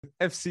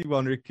FC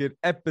Wonderkid,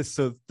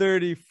 episode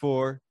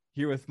 34.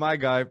 Here with my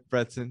guy,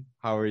 Breton.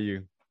 How are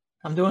you?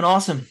 I'm doing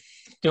awesome.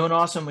 Doing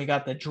awesome. We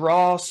got the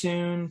draw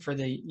soon for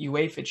the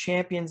UEFA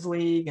Champions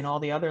League and all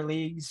the other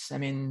leagues. I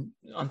mean,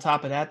 on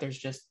top of that, there's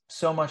just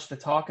so much to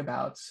talk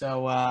about.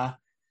 So,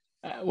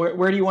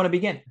 where do you want to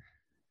begin?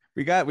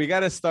 We got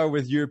to start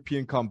with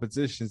European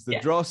competitions. The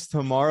Yeah, draw's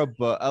tomorrow,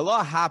 but a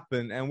lot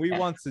happened, and we yeah,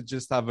 want to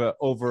just have an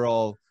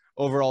overall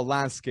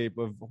landscape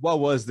of what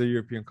was the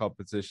European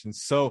competition.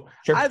 So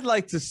sure. I'd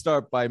like to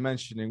start by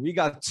mentioning we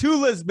got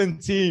two Lisbon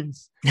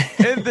teams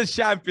in the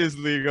Champions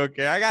League.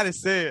 Okay, I gotta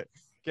say it.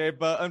 Okay,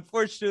 but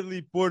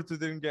unfortunately, Porto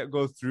didn't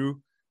go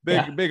through.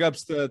 Yeah, Big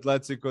ups to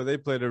Atletico. They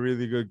played a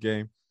really good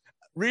game.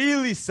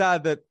 Really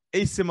sad that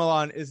AC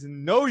Milan is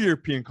in no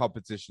European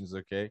competitions.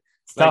 Okay,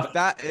 it's like tough.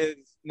 that is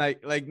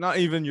like not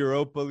even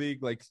Europa League.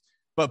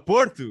 But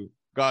Porto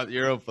got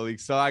Europa League,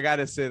 so I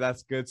gotta say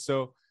that's good.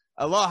 So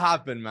a lot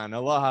happened, man. A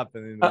lot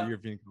happened in the Uh,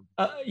 European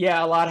competition.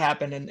 yeah, a lot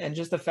happened, and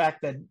just the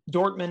fact that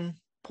Dortmund,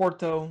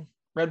 Porto,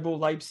 Red Bull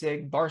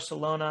Leipzig,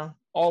 Barcelona,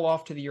 all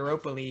off to the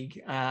Europa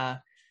League.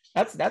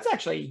 That's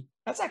actually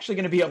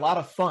going to be a lot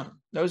of fun.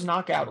 Those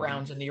knockout Mm-hmm.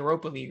 rounds in the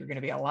Europa League are going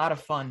to be a lot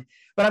of fun.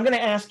 But I'm going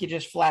to ask you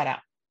just flat out,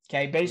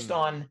 okay, based Mm.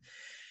 on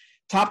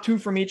top two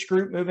from each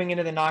group moving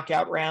into the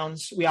knockout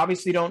rounds. We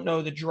obviously don't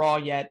know the draw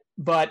yet,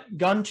 but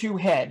gun to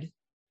head,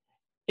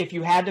 if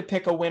you had to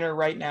pick a winner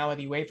right now of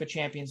the UEFA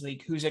Champions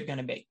League, who's it going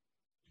to be?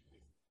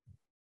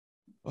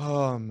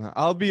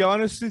 I'll be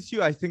honest with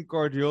you. I think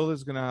Guardiola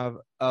is gonna have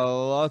a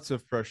lot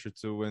of pressure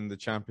to win the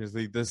Champions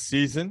League this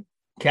season,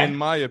 in Okay.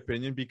 my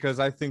opinion, because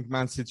I think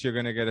Man City are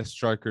gonna get a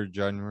striker in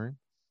January.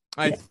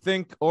 I Yeah,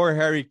 think or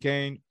Harry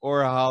Kane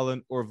or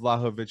Haaland or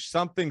Vlahovic.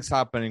 Something's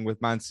happening with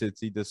Man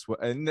City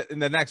in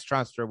the next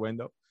transfer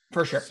window.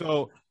 for sure.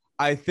 So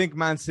I think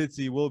Man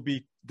City will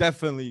be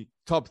definitely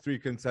top three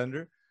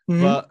contender.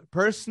 Mm-hmm. But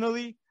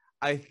personally,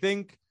 I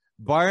think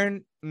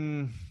Bayern.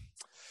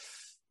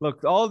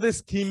 Look, all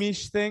this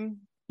Kimmich thing.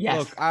 Yes.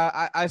 Look,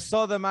 I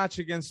saw the match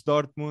against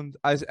Dortmund,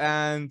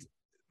 and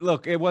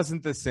look, it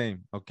wasn't the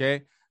same.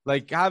 Okay,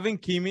 like having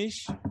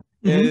Kimmich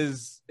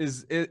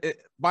Mm-hmm.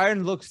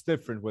 Bayern looks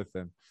different with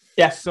him.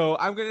 Yeah. So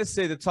I'm gonna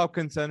say the top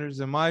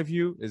contenders in my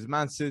view is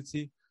Man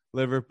City,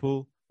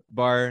 Liverpool,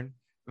 Bayern.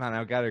 Man,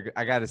 I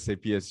gotta say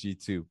PSG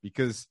too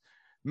because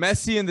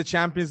Messi in the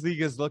Champions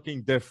League is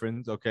looking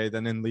different. Okay,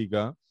 than in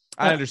Liga.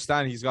 I Uh,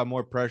 understand he's got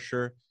more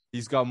pressure.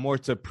 He's got more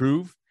to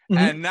prove. mm-hmm.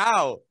 And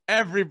now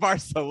every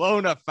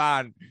Barcelona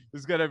fan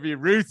is going to be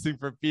rooting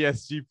for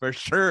PSG for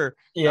sure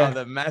now Yeah.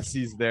 that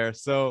Messi's there.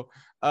 So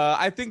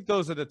I think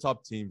those are the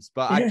top teams,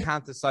 but I Yeah.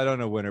 can't decide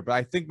on a winner. But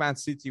I think Man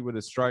City with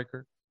a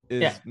striker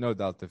Yeah. is no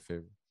doubt the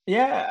favorite.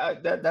 Yeah,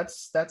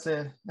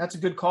 that's a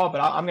good call, but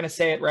I'm going to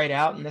say it right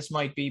out, and this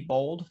might be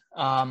bold.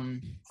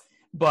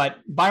 But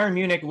Bayern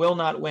Munich will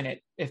not win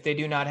it if they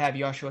do not have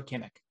Joshua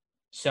Kimmich.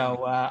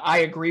 So I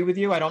agree with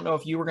you. I don't know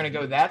if you were going to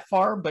go that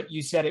far, but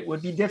you said it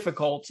would be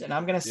difficult, and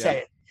I'm going to Yeah. say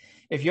it.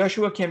 If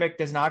Joshua Kimmich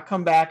does not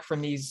come back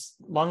from these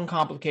lung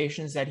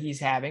complications that he's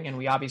having, and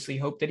we obviously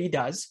hope that he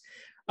does,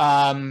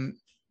 um,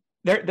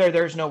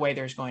 there's no way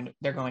they're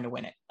going to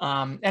win it.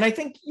 And I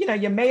think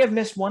you may have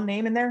missed one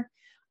name in there,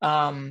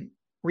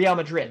 Real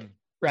Madrid,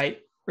 right?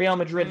 Real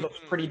Madrid looks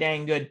pretty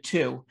dang good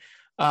too.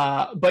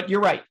 But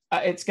you're right.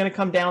 It's going to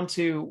come down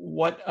to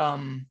what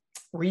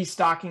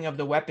restocking of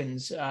the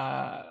weapons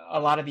a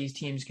lot of these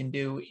teams can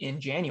do in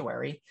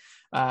January,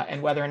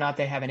 and whether or not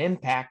they have an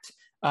impact.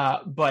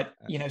 But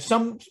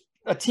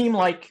a team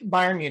like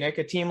Bayern Munich,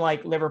 a team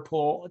like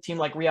Liverpool, a team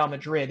like Real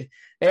Madrid,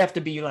 they have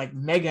to be like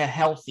mega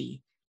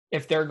healthy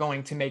if they're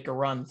going to make a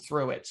run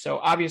through it. So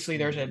obviously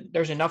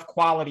there's enough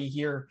quality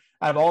here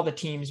out of all the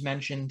teams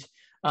mentioned.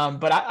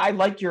 But I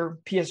like your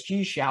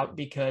PSG shout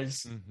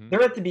because Mm-hmm.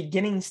 they're at the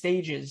beginning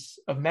stages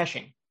of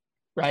meshing,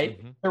 right?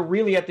 Mm-hmm. They're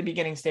really at the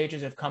beginning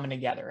stages of coming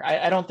together.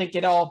 I don't think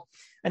it all.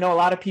 I know a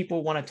lot of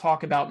people want to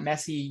talk about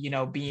Messi,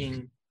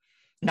 being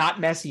not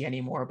Messi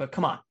anymore, but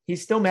come on,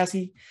 he's still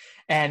Messi.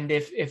 And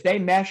if they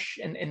mesh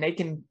and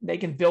they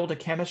can build a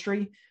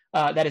chemistry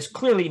that is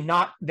clearly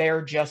not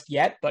there just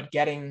yet, but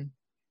getting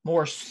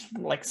more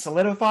like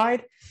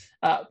solidified,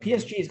 Mm-hmm.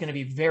 PSG is going to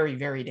be very,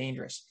 very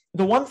dangerous.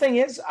 The one thing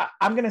is,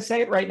 I'm going to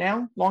say it right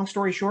now. Long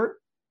story short,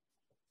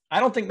 I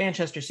don't think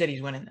Manchester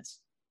City's winning this.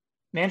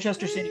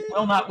 Manchester City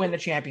will not win the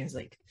Champions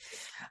League.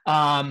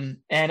 And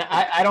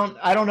I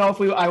don't know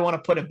if I want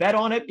to put a bet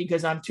on it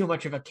because I'm too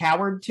much of a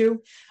coward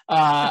too.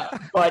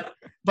 But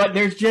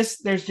there's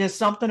just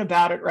something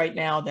about it right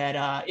now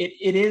that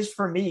it is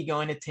for me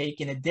going to take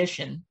an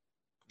addition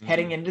Mm-hmm.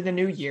 heading into the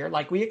new year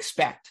like we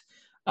expect.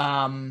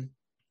 Um,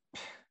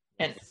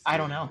 and Let's I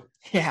don't see. know.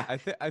 Yeah. I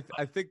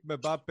think the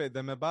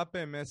Mbappe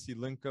and Messi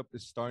link up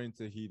is starting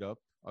to heat up.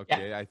 Yeah.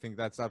 Okay, I think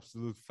that's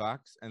absolute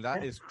facts, and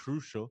that Yeah. is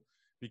crucial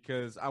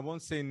because I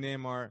won't say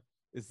Neymar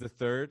is the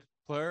third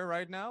player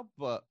right now,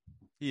 but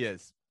he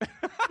is.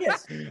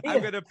 Yes. I'm Yeah.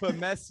 gonna put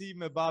Messi,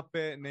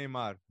 Mbappe,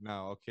 Neymar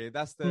now. Okay,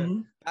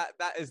 Mhm.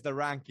 that is the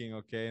ranking.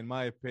 Okay, in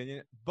my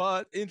opinion.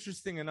 But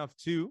interesting enough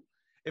too,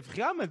 if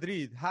Real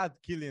Madrid had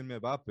Kylian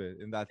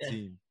Mbappe in that Yeah.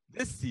 team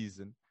this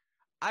season,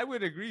 I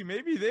would agree.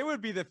 Maybe they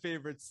would be the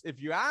favorites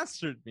if you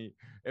answered me,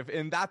 if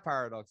in that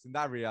paradox, in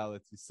that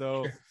reality.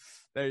 So Sure.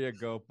 there you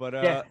go. But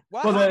Yeah.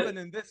 what Well, happened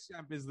in this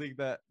Champions League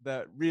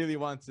that really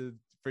wanted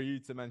for you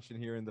to mention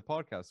here in the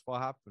podcast?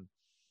 What happened?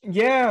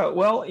 yeah,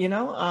 well,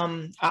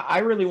 I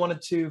really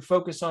wanted to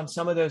focus on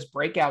some of those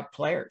breakout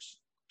players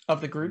of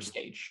the group Mm,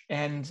 stage.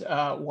 And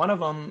one of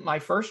them, my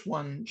first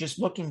one, just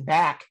looking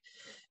back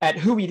at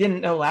who we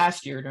didn't know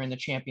last year during the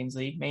Champions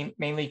League,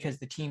 mainly because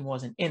the team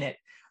wasn't in it.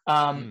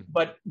 mm,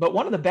 But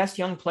one of the best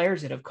young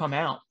players that have come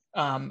out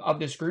of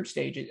this group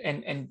stage,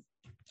 and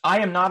I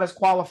am not as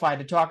qualified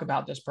to talk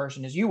about this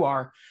person as you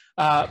are,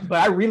 but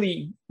I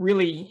really,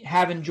 really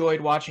have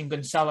enjoyed watching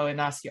Gonzalo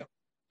Inacio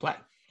play.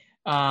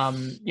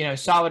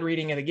 Solid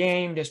reading of the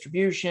game,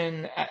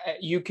 distribution.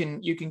 You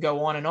can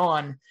go on and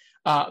on,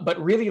 but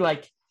really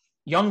like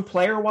young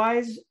player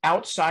wise,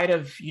 outside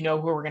of who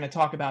we're going to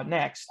talk about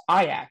next,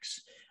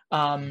 Ajax.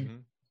 mm-hmm,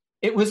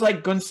 It was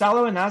like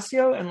Gonzalo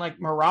Inacio and like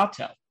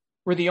Morato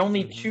were the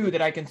only mm-hmm, two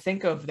that I can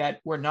think of that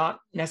were not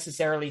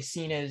necessarily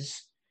seen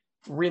as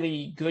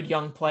really good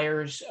young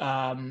players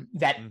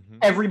that mm-hmm,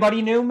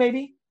 everybody knew,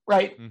 maybe,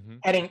 right? mm-hmm.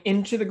 Heading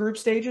into the group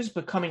stages,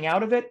 but coming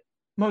out of it,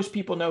 most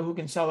people know who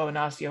Gonzalo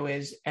Inacio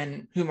is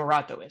and who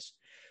Morato is.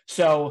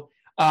 So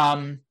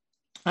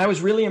I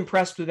was really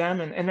impressed with them.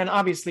 And then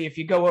obviously, if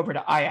you go over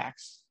to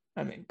Ajax,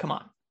 I mean, come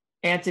on.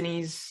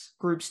 Anthony's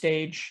group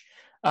stage,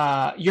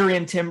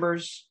 Urian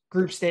Timbers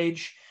group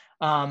stage.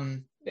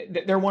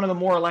 They're one of the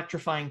more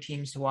electrifying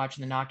teams to watch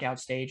in the knockout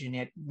stage, and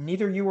yet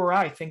neither you or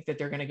I think that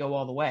they're going to go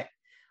all the way.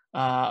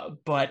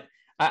 But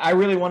I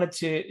really wanted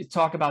to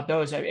talk about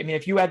those. I mean,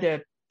 if you had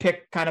to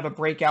pick kind of a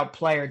breakout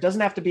player, it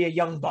doesn't have to be a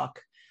young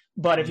buck,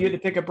 but if you had to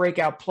pick a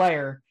breakout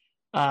player,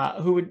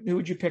 who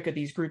would you pick at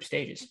these group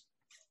stages?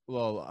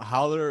 Well,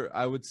 Haller,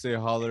 I would say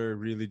Haller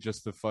really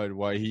justified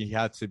why he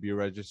had to be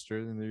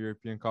registered in the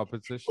European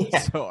competition. Yeah.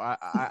 So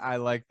I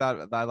like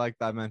that. I like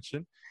that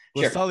mention.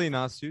 Sure. Gonzalo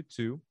Inacio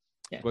too.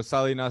 Yeah.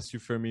 Gonzalo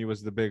Inacio for me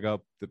was the big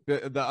up,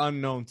 the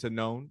unknown to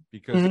known,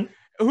 because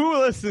who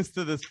listens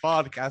to this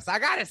podcast? I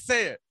gotta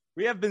say it.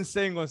 We have been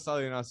saying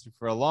Gonzalo Inacio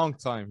for a long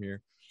time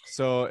here,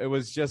 so it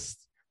was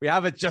just we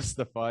have it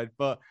justified.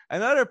 But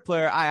another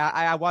player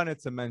I wanted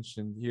to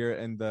mention here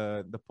in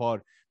the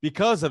pod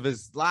because of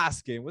his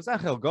last game was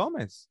Angel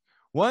Gomez.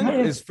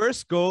 His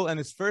first goal and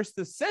his first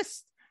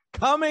assist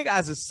coming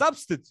as a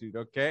substitute.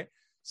 Okay,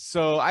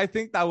 so I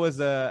think that was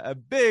a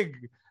big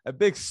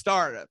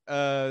start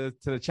to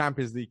the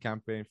Champions League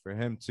campaign for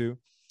him too.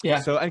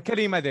 Yeah. So and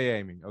Karim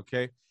Adeyemi.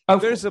 Okay.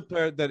 Okay. There's a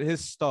player that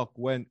his stock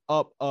went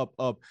up.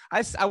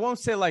 I won't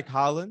say like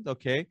Haaland,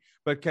 okay,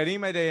 but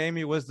Karim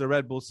Adeyemi was the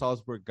Red Bull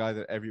Salzburg guy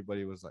that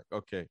everybody was like,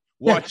 okay,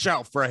 watch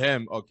out for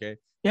him, okay.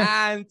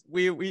 Yeah. And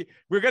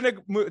we're gonna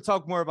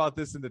talk more about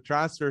this in the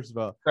transfers,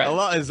 but a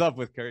lot is up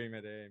with Karim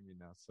Adeyemi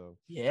now. So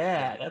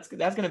yeah,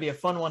 that's gonna be a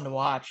fun one to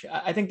watch.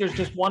 I think there's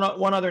just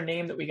one other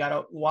name that we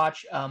gotta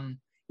watch.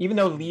 Even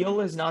though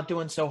Lille is not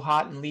doing so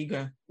hot in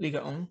Liga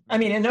 1, I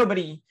mean, and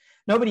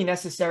nobody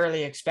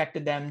necessarily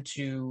expected them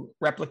to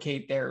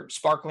replicate their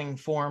sparkling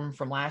form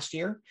from last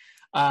year.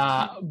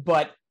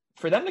 But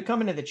for them to come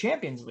into the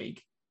Champions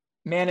League,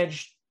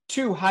 manage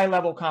 2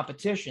 high-level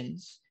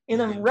competitions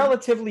in a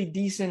relatively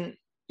decent,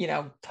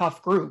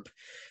 tough group.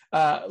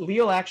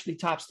 Lille actually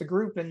tops the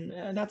group,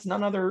 and that's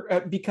none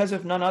other because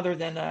of none other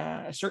than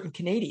a certain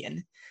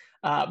Canadian,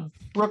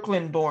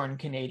 Brooklyn-born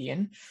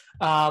Canadian,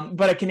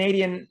 but a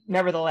Canadian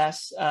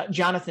nevertheless,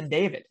 Jonathan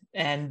David.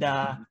 And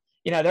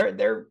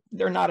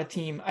they're not a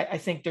team. I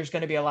think there's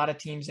going to be a lot of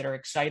teams that are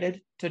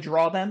excited to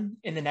draw them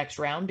in the next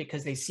round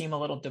because they seem a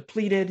little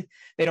depleted.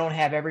 They don't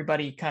have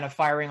everybody kind of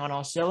firing on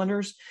all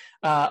cylinders.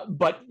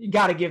 But you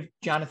got to give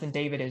Jonathan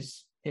David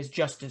his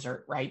just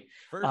dessert, right?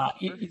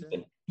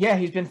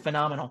 He's been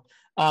phenomenal.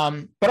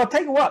 But I'll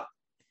tell you what,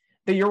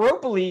 the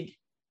Europa League,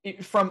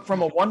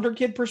 from a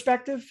Wonderkid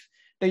perspective,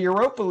 the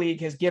Europa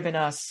League has given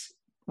us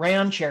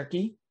Rayon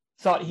Cherki.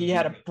 Thought he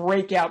had a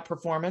breakout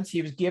performance.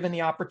 He was given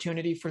the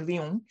opportunity for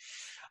Lyon.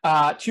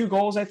 2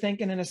 goals, I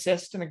think, and an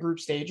assist in the group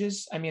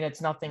stages. I mean,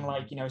 it's nothing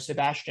like,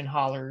 Sebastian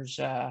Haller's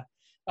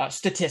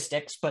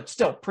statistics, but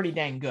still pretty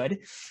dang good.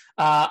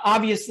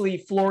 Obviously,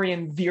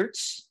 Florian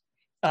Wirtz,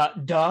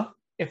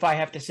 if I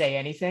have to say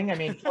anything. I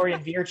mean,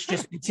 Florian Wirtz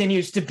just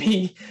continues to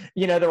be,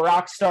 the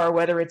rock star,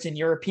 whether it's in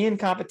European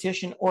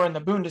competition or in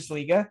the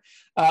Bundesliga.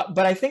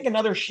 But I think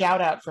another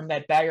shout out from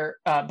that Bayer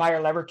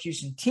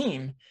Leverkusen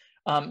team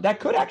that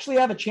could actually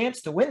have a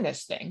chance to win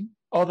this thing,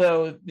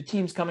 although the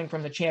teams coming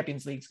from the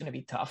Champions League is going to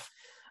be tough.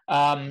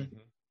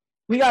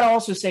 We got to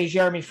also say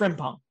Jeremy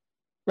Frimpong,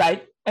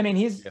 right? I mean,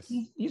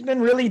 he's been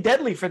really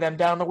deadly for them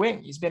down the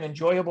wing. He's been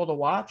enjoyable to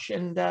watch,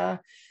 and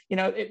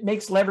it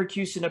makes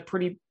Leverkusen a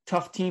pretty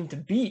tough team to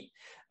beat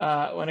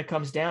when it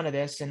comes down to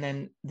this. And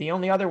then the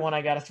only other one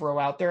I got to throw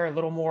out there, a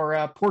little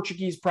more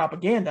Portuguese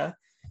propaganda,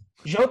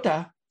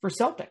 Jota for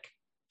Celtic.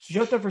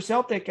 Jota for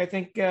Celtic, I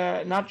think,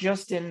 not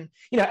just in,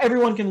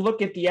 everyone can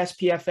look at the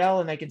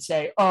SPFL and they can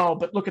say, oh,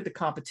 but look at the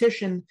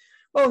competition.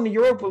 Well, in the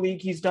Europa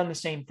League, he's done the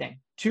same thing.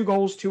 2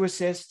 goals, 2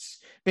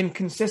 assists, been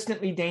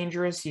consistently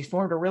dangerous. He's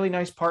formed a really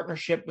nice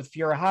partnership with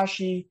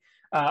Furuhashi,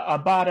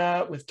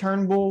 Abada, with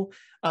Turnbull,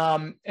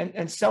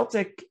 and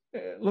Celtic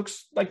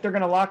looks like they're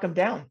going to lock him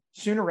down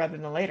sooner rather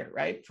than later,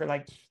 right? For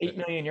like 8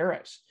 million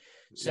euros.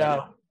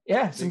 So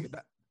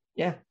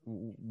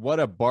what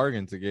a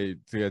bargain to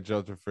get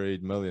Jota for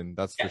 8 million.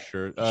 That's for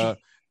sure.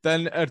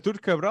 Then Artur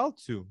Cabral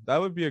too. That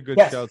would be a good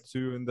shout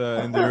too in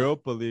the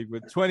Europa League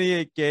with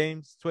 28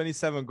 games,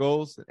 27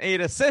 goals, and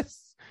 8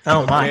 assists.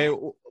 Oh my!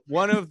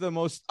 One of the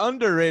most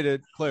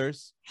underrated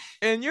players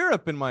in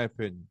Europe, in my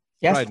opinion,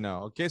 right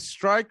now. Okay,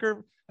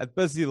 striker at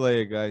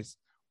Basilea, guys.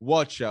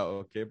 Watch out,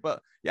 okay.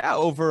 But yeah,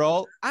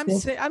 overall, I'm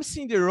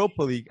seeing the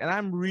Europa League, and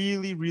I'm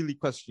really, really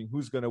questioning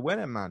who's gonna win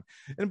it, man.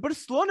 And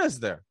Barcelona's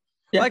there.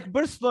 Yeah. Like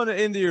Barcelona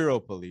in the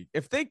Europa League,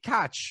 if they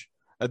catch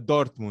a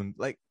Dortmund,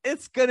 like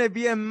it's gonna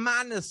be a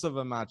madness of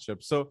a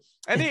matchup. So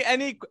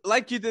any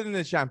like you did in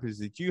the Champions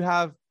League, do you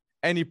have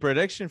any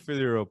prediction for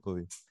the Europa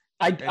League?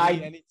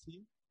 Any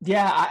team?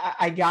 Yeah,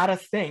 I gotta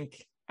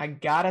think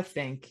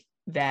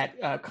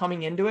that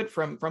coming into it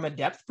from a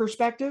depth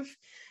perspective,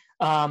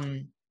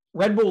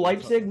 Red Bull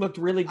Leipzig looked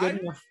really good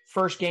in the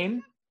first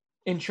game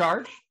in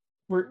charge.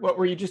 What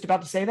were you just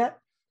about to say that?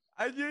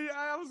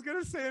 I was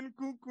gonna say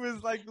Nkunku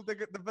is like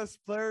the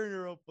best player in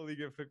Europa League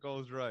if it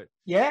goes right.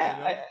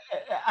 Yeah, you know?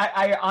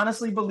 I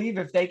honestly believe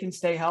if they can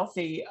stay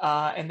healthy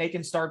and they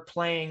can start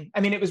playing. I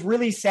mean, it was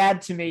really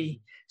sad to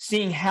me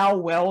seeing how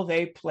well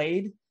they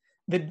played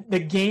the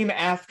game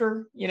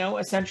after. You know,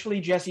 essentially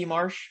Jesse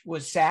Marsch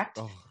was sacked,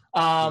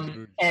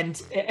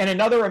 and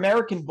another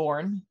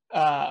American-born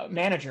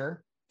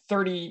manager.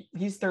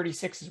 He's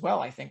 36 as well,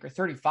 I think, or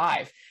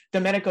 35.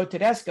 Domenico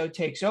Tedesco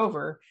takes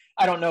over.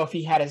 I don't know if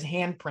he had his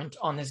handprint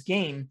on this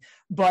game,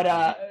 but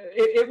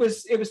it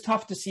was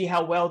tough to see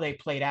how well they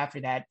played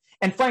after that.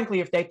 And frankly,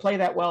 if they play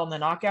that well in the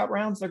knockout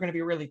rounds, they're going to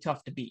be really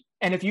tough to beat.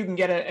 And if you can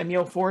get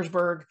Emil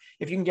Forsberg,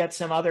 if you can get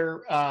some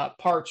other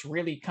parts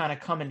really kind of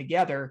coming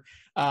together,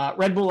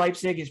 Red Bull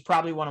Leipzig is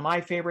probably one of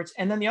my favorites.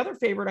 And then the other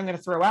favorite I'm going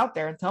to throw out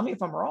there, and tell me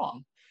if I'm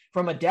wrong,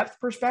 from a depth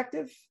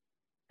perspective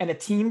and a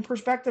team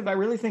perspective, I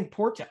really think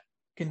Porto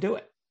can do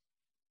it.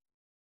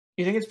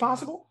 You think it's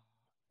possible?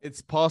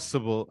 It's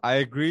possible. I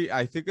agree.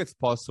 I think it's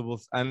possible.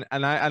 And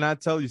I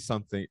tell you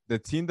something. The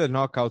team that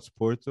knockouts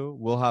Porto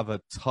will have a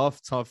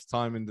tough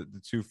time in the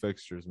two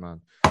fixtures,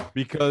 man.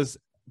 Because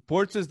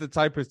Porto is the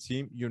type of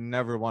team you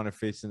never want to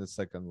face in the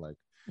second leg.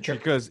 Sure.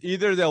 Because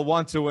either they'll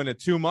want to win it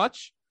too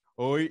much,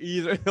 or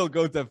either they'll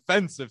go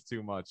defensive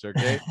too much.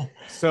 Okay.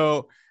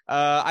 So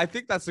I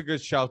think that's a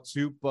good shout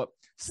too. But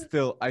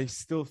I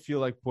still feel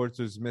like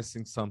Porto is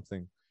missing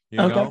something. You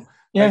know?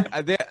 Yeah.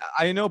 Like,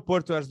 I know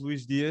Porto has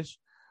Luis Diaz.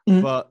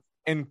 Mm-hmm. But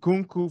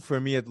Nkunku for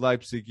me at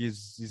Leipzig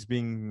is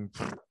being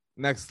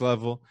next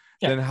level.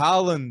 Yeah. Then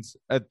Haaland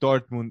at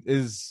Dortmund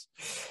is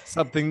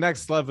something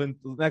next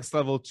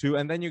level too.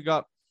 And then you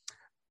got,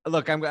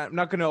 look, I'm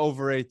not going to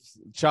overrate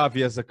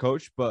Xavi as a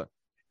coach, but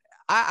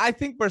I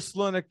think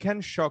Barcelona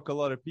can shock a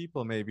lot of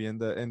people maybe in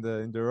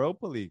the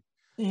Europa League.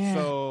 Yeah.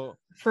 So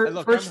I'm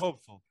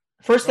hopeful.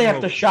 First, they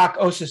have to shock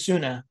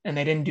Osasuna, and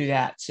they didn't do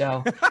that.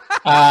 So,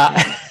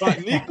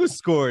 but Nico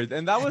scored,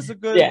 and that was a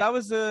good. Yeah. That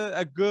was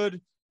a good.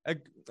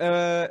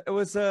 It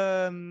was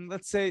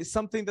let's say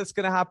something that's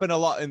gonna happen a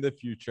lot in the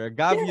future. A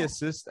Gavi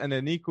assist and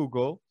a Nico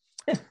goal.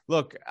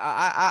 Look,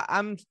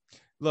 I'm.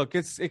 Look,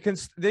 they beat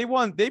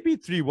 3-1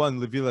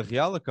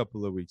 Villarreal a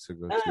couple of weeks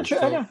ago.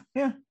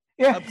 Yeah.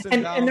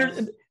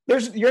 And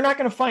there's you're not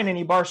gonna find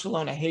any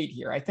Barcelona hate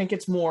here. I think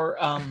it's more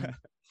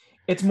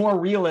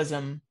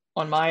realism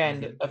on my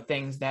end of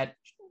things that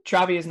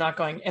Xavi is not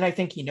going, and I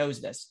think he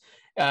knows this.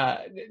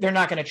 They're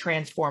not going to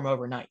transform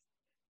overnight.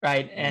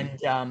 Right.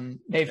 And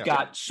they've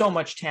got so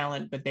much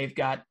talent, but they've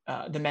got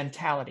the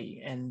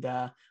mentality. And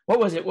what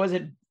was it? Was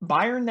it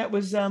Bayern that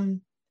was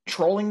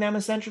trolling them,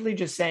 essentially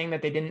just saying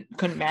that they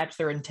couldn't match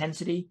their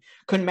intensity,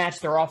 couldn't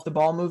match their off the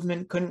ball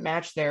movement, couldn't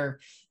match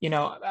their,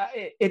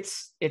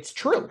 it's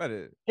true.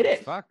 It is.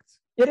 Fact.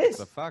 It is. It's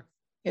a fact.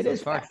 It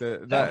is a fact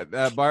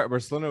that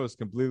Barcelona was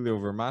completely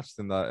overmatched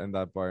in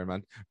that Bayern,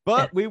 man.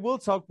 But we will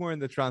talk more in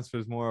the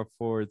transfers more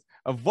forward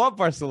of what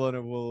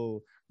Barcelona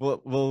will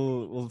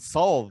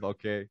solve,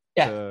 okay?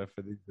 For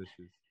these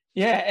issues.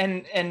 Yeah,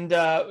 and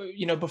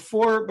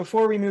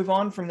before we move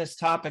on from this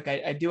topic,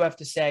 I do have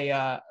to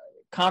say,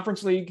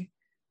 Conference League,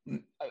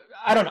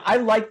 I don't know. I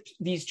liked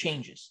these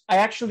changes. I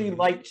actually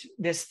liked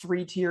this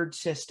 3-tiered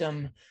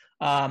system.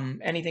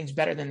 Anything's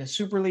better than the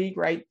Super League,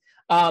 right?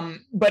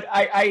 But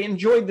I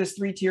enjoyed this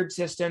 3-tiered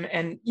system,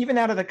 and even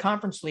out of the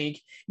Conference League,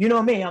 you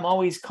know me, I'm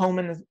always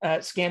combing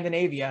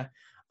Scandinavia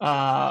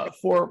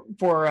for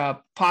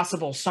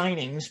possible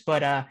signings.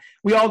 But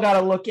we all got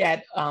to look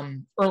at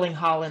Erling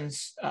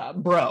Haaland's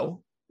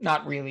bro,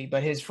 not really,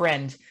 but his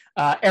friend,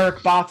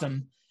 Eric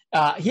Botham.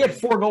 He had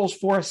 4 goals,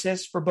 4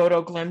 assists for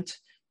Bodo Glimt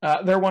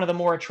They're one of the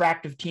more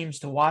attractive teams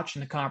to watch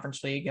in the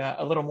Conference League,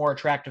 a little more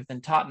attractive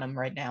than Tottenham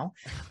right now.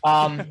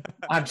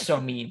 I'm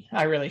so mean.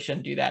 I really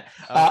shouldn't do that.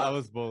 I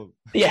was bold.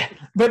 Yeah,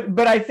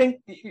 but I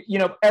think,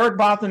 Eric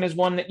Botham is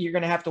one that you're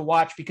going to have to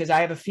watch, because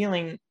I have a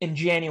feeling in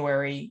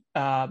January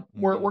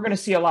we're going to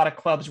see a lot of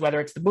clubs, whether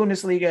it's the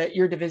Bundesliga,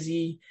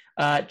 Eredivisie,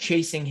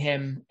 chasing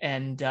him,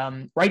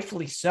 and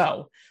rightfully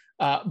so.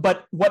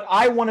 But what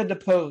I wanted to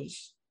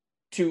pose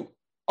to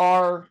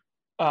our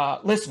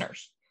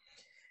listeners,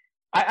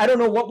 I don't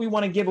know what we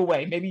want to give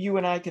away. Maybe you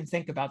and I can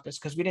think about this,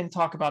 because we didn't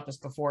talk about this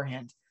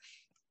beforehand.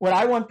 What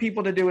I want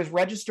people to do is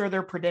register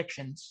their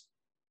predictions.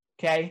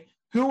 Okay.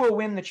 Who will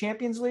win the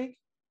Champions League?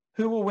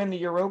 Who will win the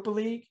Europa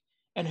League?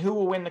 And who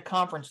will win the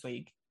Conference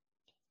League?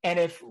 And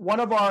if one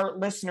of our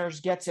listeners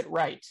gets it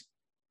right,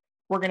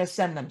 we're going to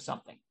send them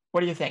something.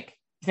 What do you think?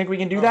 You think we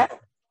can do that?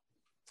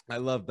 I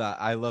love that.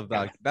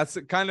 Yeah. That's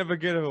kind of a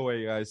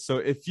giveaway, guys. So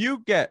if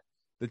you get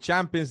the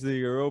Champions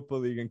League, Europa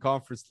League, and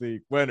Conference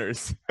League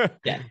winners,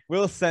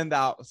 we'll send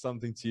out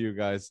something to you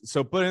guys.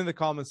 So put it in the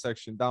comment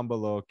section down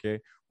below, okay?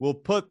 We'll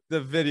put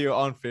the video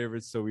on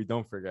favorites so we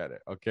don't forget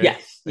it, okay?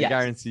 Yes. I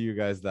guarantee you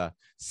guys that.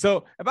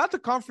 So about the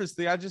Conference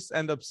League, I just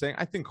end up saying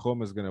I think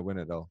Roma is going to win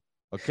it, though,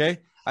 okay?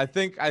 I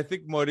think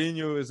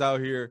Mourinho is out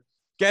here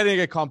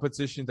getting a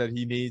competition that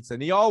he needs, and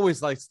he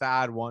always likes to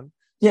add one.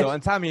 Yes. So,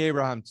 and Tammy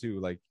Abraham, too,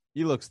 like,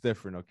 he looks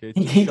different, okay?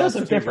 He does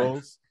look different.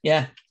 Goals.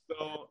 Yeah.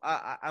 So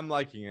I'm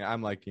liking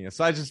it.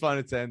 So I just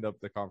wanted to end up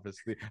the Conference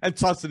League, and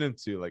Tottenham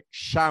too, like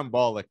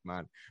shambolic,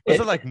 man. Was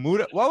it like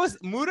Muda? What was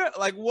Muda?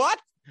 Like what?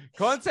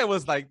 Conte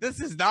was like, this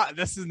is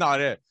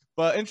not it.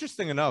 But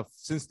interesting enough,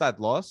 since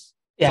that loss,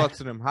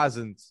 Tottenham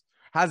hasn't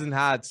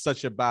had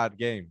such a bad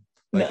game.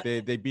 Like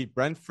they beat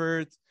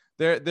Brentford.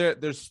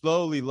 They're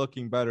slowly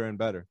looking better and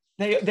better.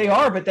 They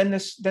are, but then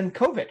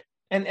COVID.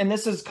 And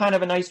this is kind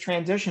of a nice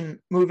transition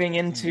moving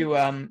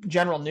into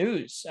general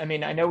news. I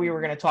mean, I know we were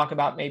going to talk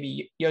about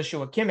maybe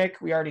Joshua Kimmich.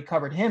 We already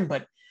covered him,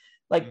 but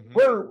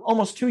we're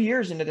almost 2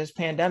 years into this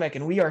pandemic,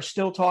 and we are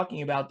still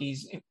talking about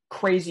these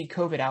crazy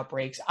COVID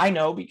outbreaks. I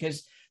know,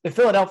 because the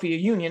Philadelphia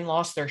Union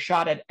lost their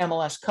shot at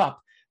MLS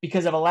Cup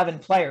because of 11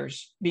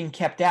 players being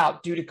kept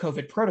out due to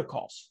COVID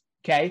protocols.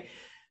 Okay.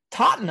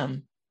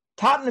 Tottenham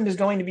is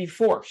going to be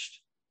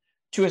forced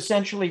to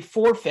essentially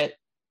forfeit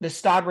the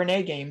Stade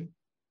Rennais game,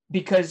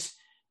 because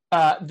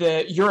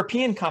the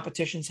European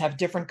competitions have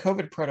different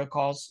COVID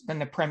protocols than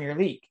the Premier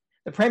League.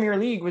 The Premier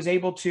League was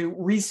able to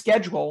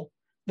reschedule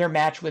their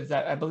match with,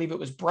 I believe it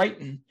was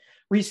Brighton,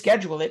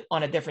 reschedule it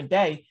on a different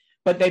day.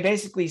 But they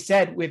basically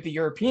said with the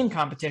European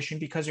competition,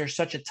 because there's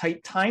such a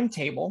tight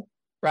timetable,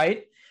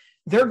 right,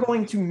 they're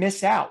going to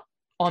miss out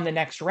on the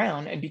next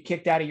round and be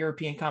kicked out of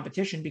European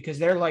competition, because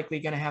they're likely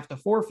going to have to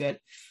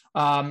forfeit.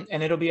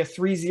 And it'll be a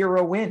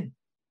 3-0 win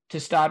to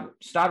Stade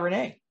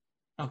Rennais.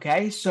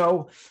 Okay,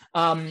 so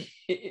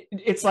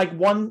it's like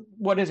one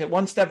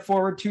step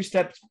forward, 2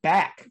 steps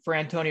back for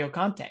Antonio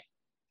Conte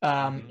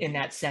in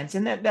that sense.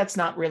 And that's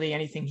not really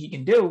anything he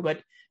can do,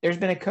 but there's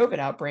been a COVID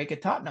outbreak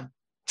at Tottenham.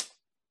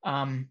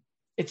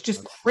 It's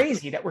just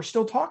crazy that we're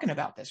still talking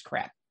about this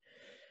crap.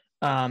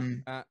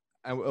 I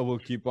will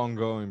keep on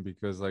going,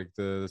 because like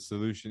the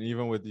solution,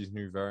 even with these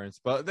new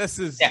variants, but this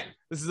is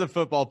a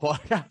football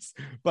podcast,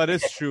 but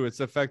it's true.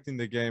 It's affecting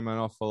the game an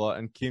awful lot.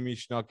 And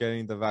Kimmich not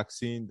getting the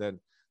vaccine, that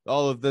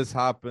all of this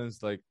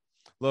happens. Like,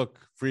 look,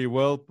 free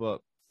will,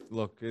 but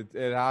look, it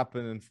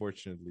happened,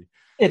 unfortunately.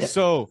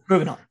 So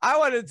moving on. I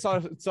wanted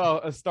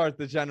to start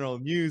the general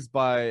news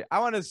I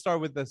wanted to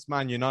start with this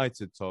Man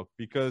United talk,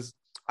 because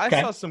I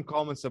saw some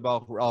comments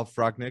about Ralph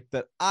Rangnick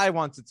that I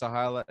wanted to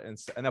highlight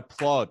and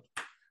applaud,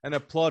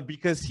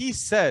 because he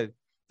said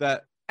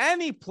that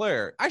any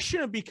player, I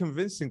shouldn't be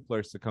convincing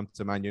players to come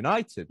to Man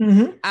United.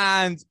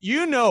 And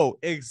you know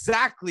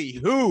exactly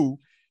who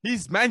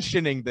he's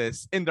mentioning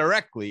this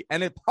indirectly.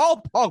 And it's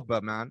Paul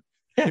Pogba, man.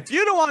 If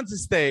you don't want to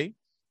stay,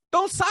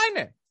 don't sign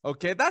it.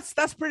 Okay.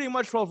 That's pretty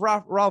much what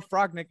Ralph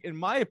Rangnick, in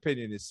my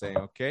opinion, is saying.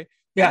 Okay.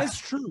 Yeah. And it's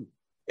true.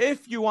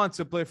 If you want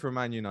to play for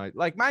Man United,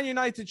 like, Man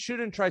United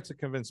shouldn't try to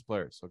convince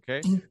players.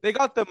 Okay. They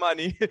got the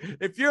money.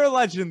 If you're a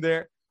legend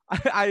there,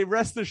 I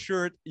rest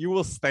assured you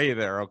will stay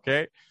there.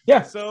 Okay.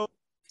 Yeah. So,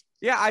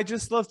 yeah, I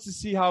just love to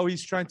see how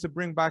he's trying to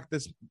bring back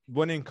this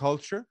winning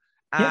culture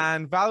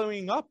and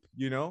valuing up,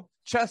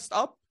 chest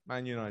up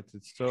Man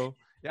United. So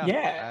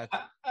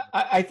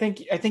I think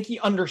he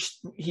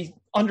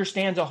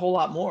understands a whole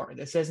lot more.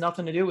 This has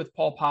nothing to do with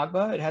Paul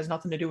Pogba. It has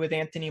nothing to do with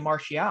Anthony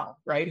Martial,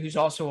 right? Who's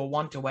also a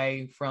want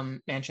away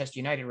from Manchester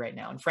United right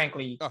now. And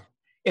frankly,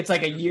 it's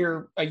like a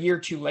year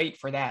too late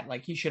for that.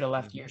 Like, he should have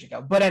left years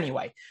ago. But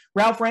anyway,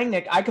 Ralph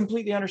Rangnick, I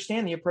completely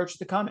understand the approach to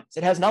the comments.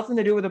 It has nothing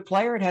to do with a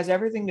player. It has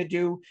everything to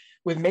do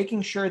with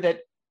making sure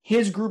that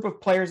his group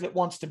of players that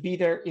wants to be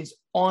there is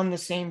on the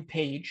same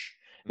page,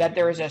 that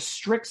there is a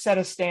strict set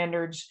of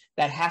standards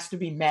that has to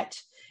be met,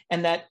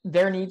 and that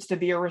there needs to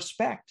be a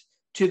respect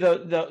to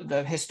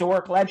the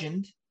historic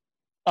legend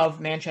of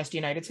Manchester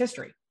United's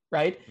history,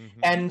 right?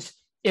 And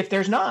if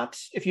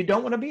you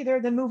don't want to be there,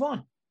 then move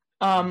on.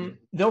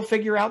 They'll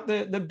figure out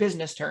the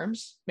business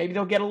terms. Maybe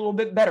they'll get a little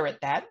bit better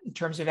at that in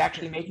terms of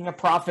actually making a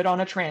profit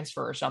on a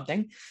transfer or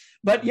something.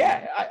 But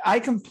yeah, I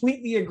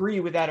completely agree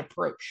with that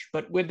approach.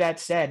 But with that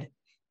said,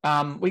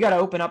 we got to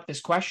open up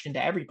this question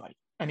to everybody.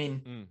 I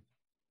mean,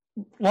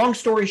 long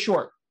story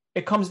short,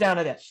 it comes down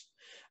to this.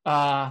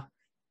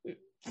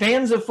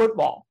 Fans of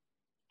football,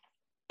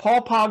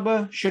 Paul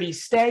Pogba, should he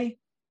stay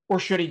or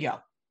should he go?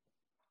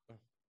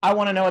 I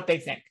want to know what they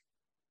think.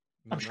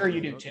 I'm sure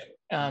you do too.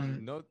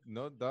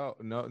 No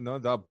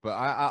doubt. But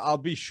I'll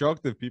be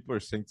shocked if people are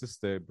saying to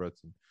stay,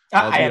 Breton.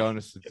 I'll be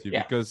honest with you,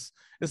 because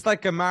it's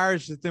like a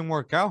marriage that didn't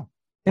work out.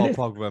 Paul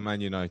Pogba,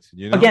 Man United.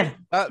 You know, again,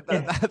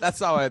 that's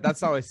how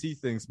I see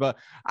things. But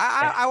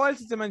I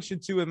wanted to mention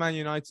too with Man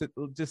United,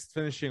 just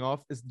finishing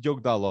off, is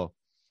Diogo Dalot.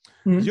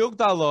 Diogo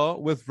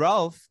Dalot with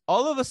Ralph,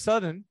 all of a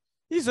sudden,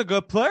 he's a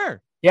good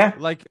player. Yeah,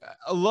 like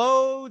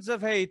loads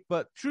of hate,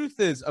 but truth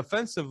is,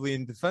 offensively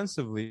and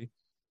defensively,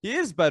 he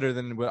is better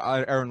than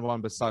Aaron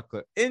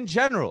Wan-Bissaka in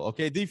general.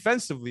 Okay,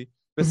 defensively,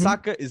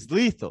 Bissaka is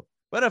lethal,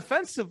 but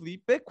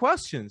offensively, big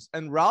questions,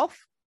 and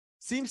Ralph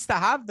seems to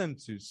have them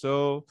too.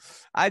 So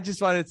I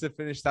just wanted to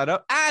finish that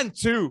up. And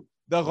to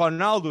the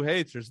Ronaldo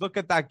haters, look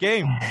at that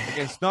game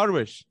against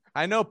Norwich.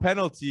 I know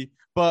penalty,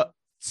 but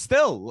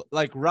still,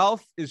 like,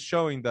 Ralph is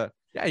showing that,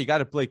 yeah, you got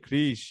to play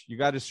crease. You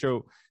got to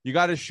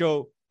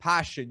show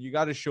passion. You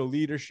got to show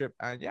leadership.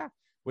 And yeah,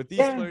 with these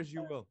players,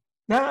 you will.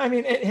 No, I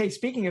mean, hey,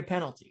 speaking of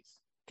penalties,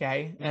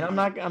 okay, and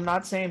I'm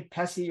not saying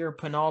Pessi or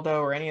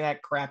Pinaldo or any of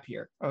that crap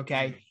here,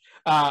 okay,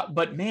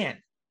 but man,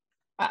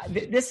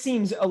 this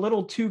seems a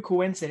little too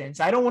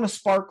coincidence. I don't want to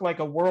spark like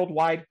a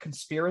worldwide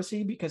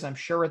conspiracy, because I'm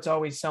sure it's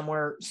always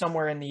somewhere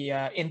in the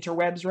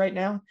interwebs right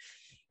now.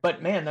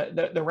 But man,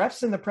 the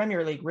refs in the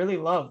Premier League really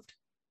loved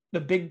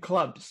the big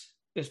clubs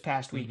this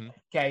past weekend.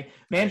 Okay,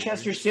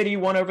 Manchester City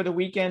won over the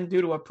weekend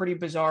due to a pretty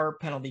bizarre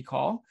penalty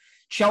call.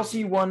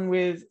 Chelsea won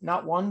with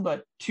not one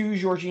but two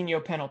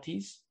Jorginho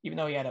penalties, even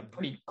though he had a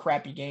pretty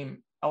crappy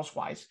game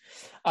elsewise.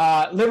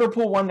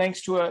 Liverpool won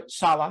thanks to a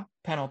Salah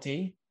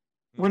penalty.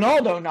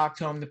 Ronaldo knocked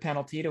home the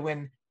penalty to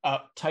win a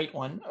tight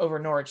one over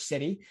Norwich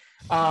City.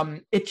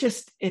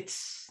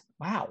 It's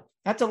wow.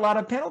 That's a lot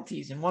of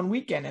penalties in one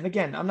weekend. And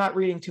again, I'm not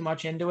reading too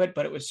much into it,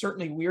 but it was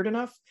certainly weird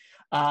enough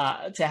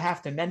to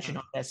have to mention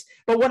on this.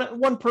 But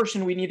one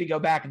person we need to go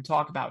back and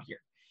talk about here,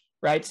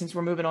 right? Since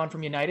we're moving on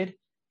from United,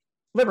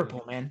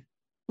 Liverpool, man.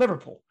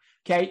 Liverpool.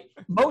 Okay.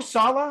 Mo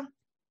Salah,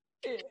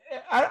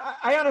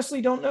 I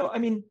honestly don't know. I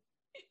mean,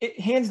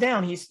 hands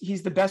down,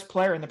 he's the best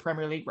player in the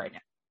Premier League right now.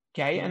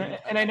 Okay.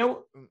 And I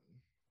know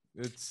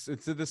it's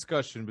a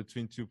discussion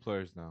between two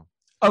players now.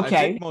 Okay.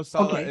 I think Mo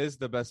Salah is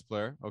the best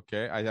player.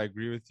 Okay. I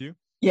agree with you.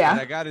 Yeah. And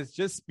I got to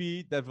just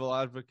be devil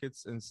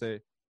advocates and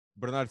say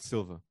Bernard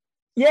Silva.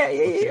 Yeah.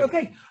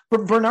 Okay.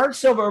 But Bernard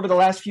Silva over the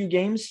last few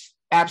games,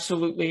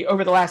 absolutely.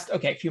 Over the last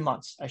few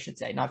months, I should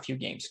say, not few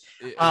games.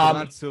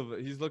 Bernard Silva,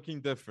 he's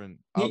looking different.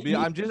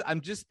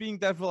 I'm just being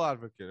devil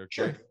advocate. Okay.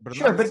 Sure.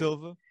 Bernard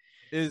Silva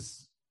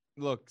is,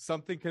 look,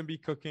 something can be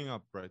cooking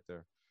up right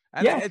there.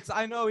 And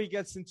I know he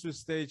gets into a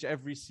stage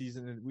every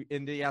season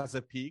and he has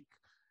a peak,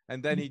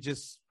 and then he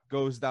just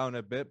goes down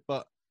a bit.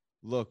 But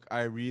look,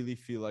 I really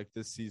feel like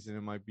this season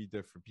it might be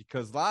different,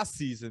 because last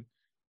season,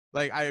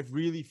 like, I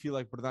really feel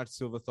like Bernard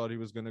Silva thought he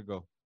was gonna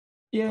go.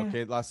 Yeah.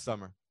 Okay, last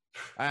summer.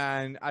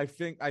 And I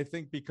think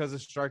because a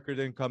striker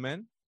didn't come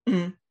in,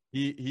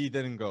 he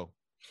didn't go.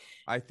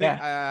 I think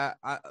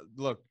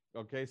look,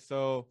 okay,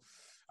 so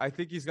I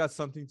think he's got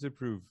something to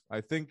prove. I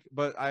think,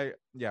 but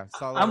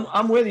Salah.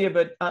 I'm with you,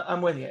 but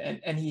I'm with you,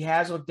 and he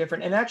has looked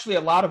different. And actually,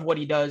 a lot of what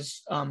he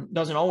does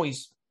doesn't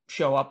always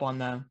show up on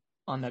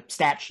the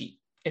stat sheet,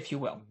 if you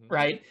will,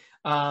 right?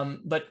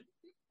 But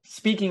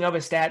speaking of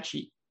a stat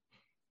sheet,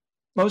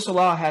 Mo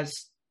Salah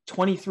has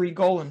 23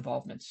 goal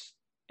involvements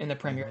in the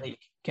Premier League.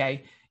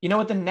 Okay, you know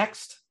what the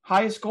next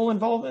highest goal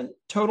involvement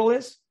total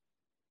is?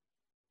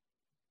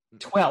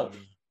 12.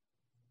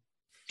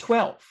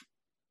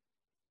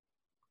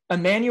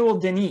 Emmanuel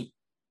Denis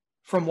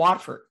from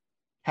Watford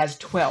has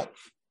 12.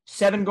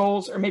 7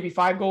 goals, or maybe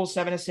 5 goals,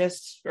 7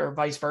 assists, or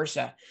vice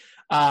versa.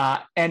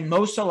 And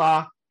Mo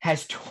Salah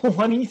has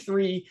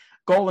 23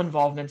 goal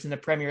involvements in the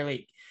Premier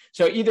League.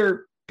 So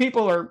either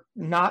people are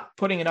not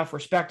putting enough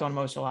respect on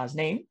Mo Salah's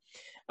name,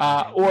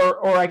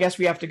 or I guess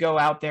we have to go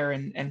out there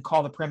and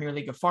call the Premier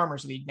League a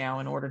farmers league now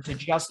in order to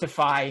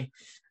justify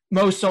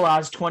Mo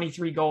Salah's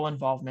 23 goal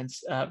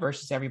involvements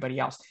versus everybody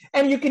else.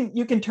 And you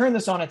can turn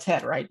this on its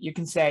head, right? You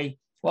can say,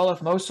 well,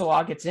 if Mo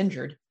Salah gets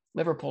injured,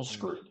 Liverpool's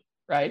screwed,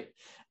 right?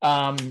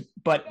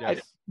 But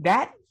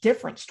that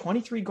difference,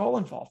 23 goal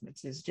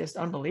involvements, is just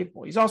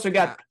unbelievable. He's also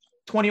got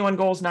 21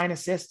 goals, 9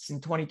 assists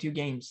in 22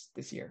 games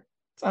this year.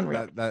 It's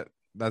unreal.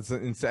 That's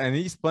insane. And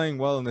he's playing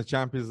well in the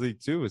Champions League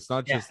too. It's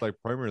not just like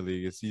Premier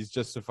League. He's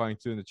justifying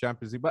too in the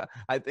Champions League. But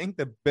I think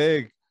the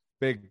big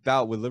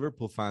doubt with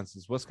Liverpool fans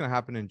is what's going to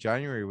happen in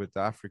January with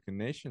the African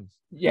nations.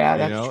 Yeah,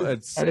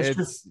 that's true.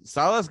 It's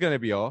Salah's going to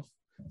be off.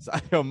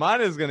 Sadio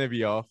Mane is going to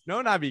be off.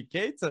 No, Naby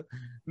Keita.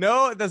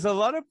 No, there's a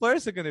lot of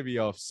players that are going to be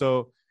off.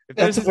 So if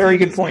that's a very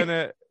good point.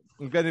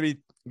 Going to be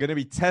gonna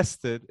be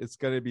tested, it's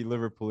gonna be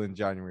Liverpool in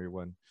January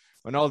when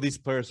all these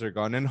players are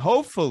gone, and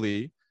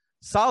hopefully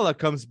Salah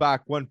comes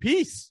back one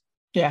piece.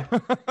 Yeah.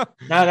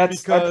 No,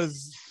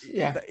 because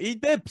yeah. he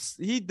dips.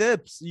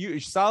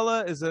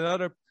 Salah is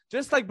another,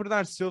 just like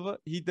Bernardo Silva,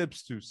 he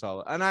dips too,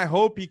 Salah. And I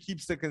hope he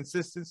keeps the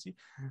consistency,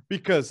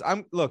 because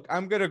I'm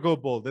gonna go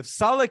bold. If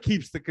Salah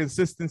keeps the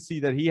consistency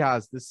that he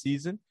has this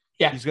season,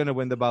 he's gonna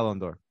win the Ballon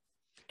d'Or.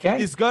 Okay.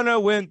 He's gonna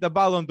win the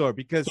Ballon d'Or,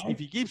 because if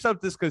he keeps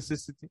up this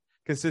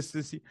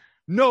consistency,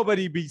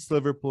 nobody beats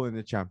Liverpool in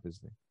the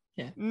Champions League.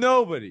 Yeah.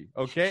 Nobody.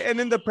 Okay.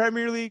 And in the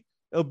Premier League,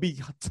 it'll be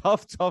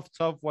tough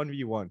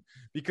 1v1,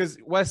 because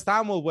West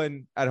Ham will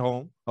win at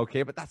home.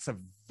 Okay. But that's a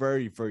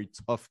very, very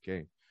tough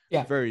game.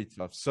 Yeah. Very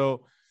tough.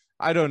 So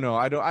I don't know.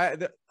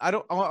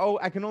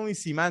 I can only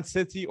see Man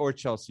City or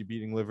Chelsea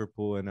beating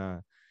Liverpool in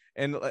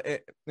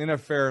a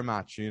fair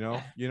match, you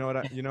know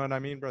what I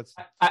mean, bro?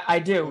 I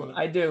do.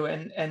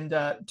 And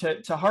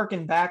to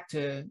harken back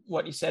to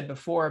what you said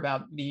before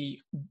about the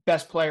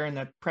best player in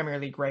the Premier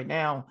League right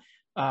now,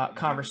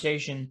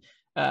 conversation,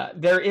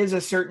 there is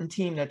a certain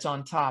team that's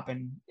on top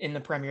in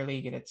the Premier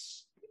League, and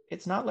it's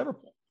not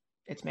Liverpool,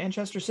 it's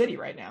Manchester City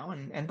right now,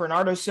 and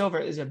Bernardo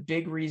Silva is a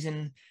big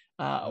reason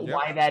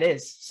why that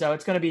is. So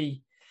it's going to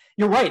be,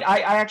 you're right.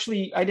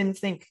 I didn't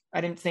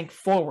think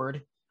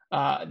forward.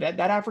 That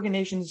African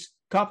Nations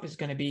Cup is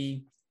going to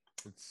be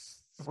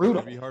brutal.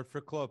 It's going to be hard for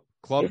Klopp.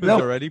 Klopp is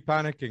already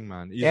panicking,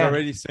 man. He's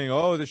already saying,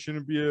 "Oh, this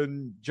shouldn't be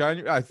in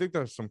January." I think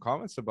there's some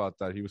comments about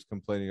that. He was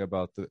complaining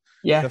about the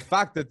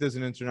fact that there's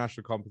an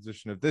international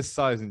competition of this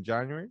size in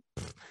January.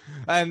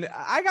 And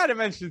I got to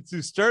mention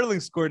too, Sterling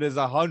scored his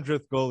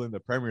 100th goal in the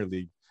Premier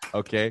League.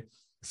 Okay,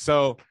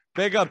 so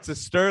big up to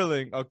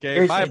Sterling.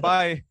 Okay, bye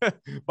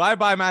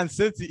bye, Man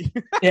City.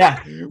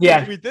 Yeah.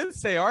 We did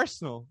say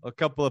Arsenal a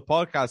couple of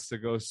podcasts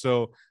ago,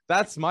 so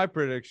that's my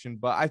prediction.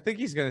 But I think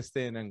he's going to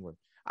stay in England.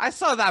 I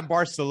saw that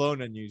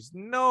Barcelona news.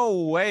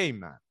 No way,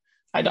 man.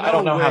 I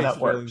don't know how that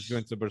Sterling's works.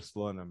 going to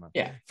Barcelona, man.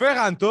 Yeah.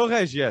 Ferran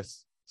Torres,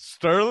 yes.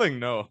 Sterling,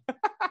 no.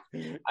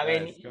 I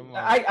mean,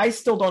 I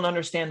still don't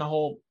understand the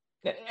whole.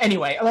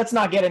 Anyway, let's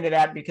not get into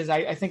that, because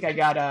I think I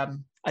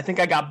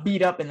got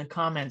beat up in the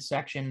comments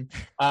section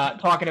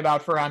talking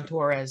about Ferran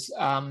Torres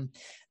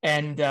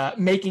and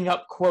making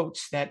up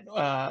quotes that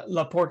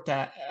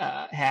Laporta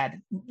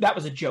had. That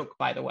was a joke,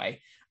 by the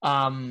way.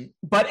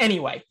 But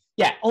anyway,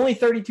 yeah, only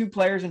 32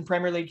 players in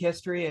Premier League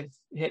history have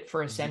hit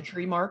for a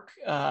century mark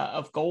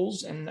of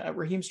goals, and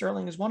Raheem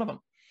Sterling is one of them.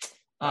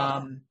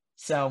 And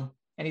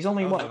he's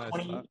only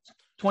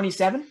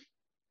 27?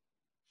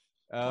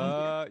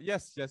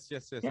 Yes. That's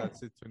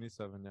it,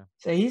 27. Yeah.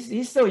 So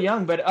he's still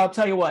young, but I'll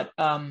tell you what.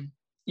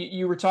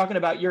 You were talking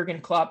about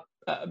Jurgen Klopp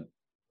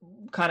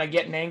kind of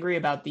getting angry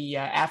about the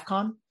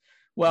AFCON.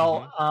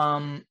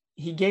 Well,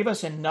 he gave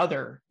us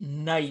another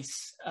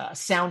nice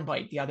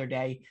soundbite the other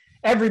day.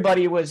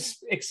 Everybody was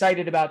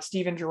excited about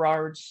Steven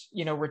Gerrard's,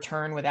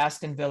 return with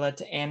Aston Villa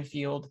to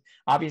Anfield.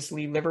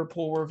 Obviously,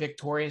 Liverpool were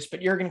victorious,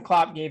 but Jurgen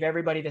Klopp gave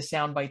everybody the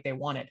soundbite they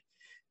wanted.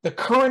 The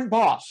current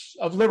boss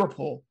of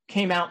Liverpool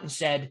came out and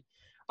said,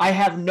 "I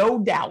have no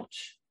doubt,"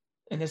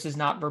 and this is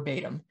not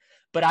verbatim,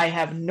 but I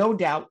have no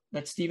doubt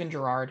that Steven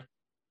Gerrard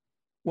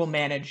will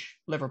manage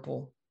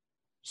Liverpool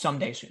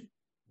someday soon.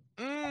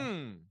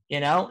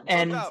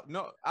 And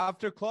no,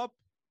 after Klopp,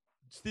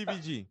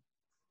 Stevie G.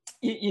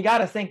 You got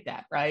to think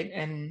that, right?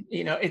 And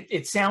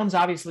it sounds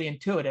obviously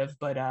intuitive,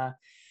 but I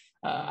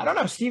don't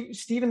know.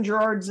 Steven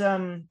Gerrard's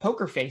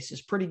poker face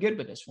is pretty good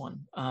with this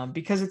one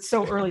because it's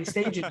so early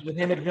stages with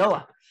him at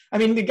Villa. I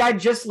mean, the guy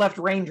just left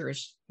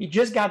Rangers. He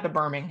just got to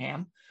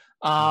Birmingham.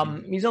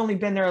 He's only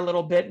been there a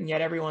little bit, and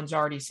yet everyone's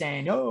already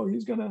saying, "Oh,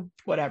 he's gonna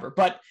whatever."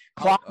 But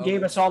Klopp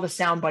gave us all the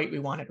soundbite we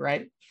wanted,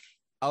 right?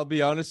 I'll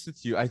be honest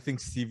with you. I think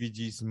Stevie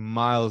G's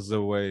miles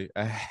away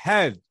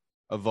ahead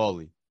of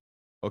Ollie.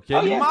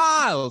 Okay,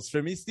 miles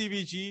from me.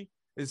 Stevie G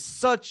is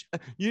such.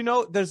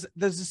 There's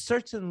a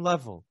certain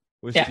level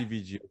with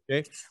Stevie G.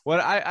 Okay,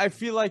 I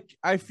feel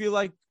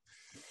like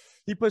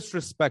he puts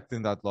respect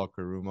in that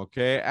locker room.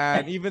 Okay,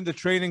 and even the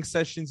training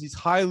sessions, he's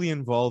highly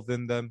involved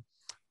in them.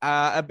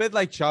 A bit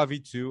like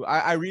Xavi too.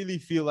 I really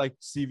feel like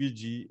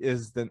CVG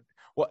is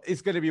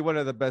it's going to be one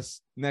of the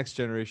best next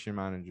generation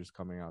managers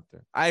coming out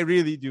there. I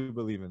really do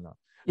believe in that.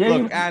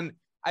 And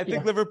I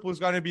think Liverpool's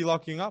going to be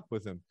locking up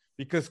with him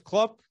because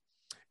Klopp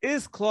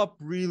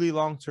really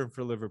long term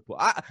for Liverpool.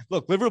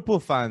 Liverpool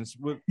fans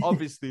would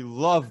obviously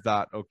love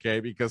that. Okay,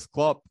 because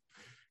Klopp,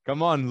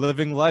 come on,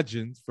 living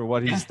legend for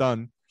what he's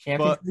done.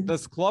 But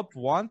does Klopp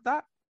want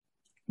that?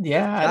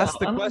 Yeah, that's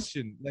the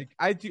question. Like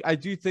I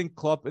do think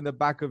Klopp in the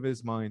back of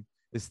his mind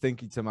is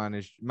thinking to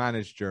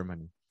manage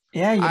Germany.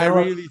 Yeah, I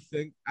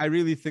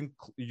really think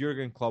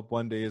Jurgen Klopp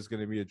one day is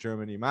going to be a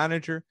Germany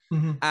manager,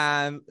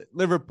 and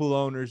Liverpool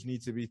owners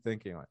need to be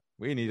thinking like,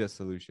 we need a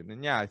solution.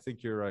 And I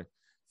think you're right.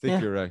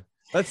 You're right.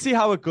 Let's see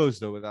how it goes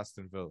though with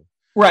Aston Villa.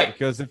 Right.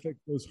 Because if it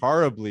goes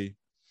horribly,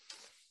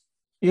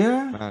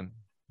 man,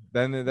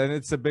 then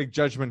it's a big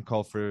judgment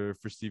call for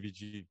Stevie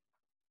G.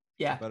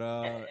 Yeah. But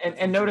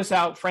and notice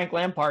how Frank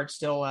Lampard's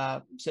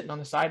still sitting on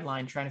the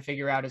sideline trying to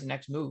figure out his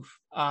next move.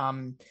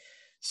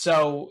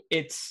 So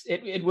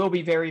it will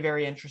be very,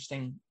 very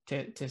interesting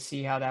to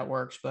see how that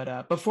works.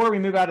 But before we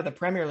move out of the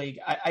Premier League,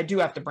 I do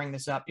have to bring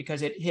this up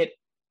because it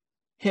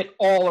hit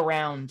all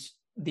around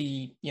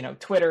the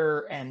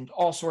Twitter and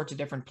all sorts of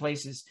different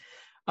places.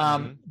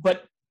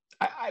 But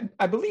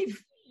I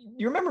believe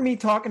you remember me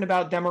talking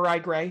about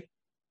Demarai Gray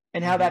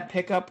and how that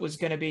pickup was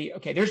going to be.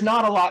 Okay, there's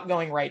not a lot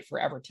going right for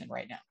Everton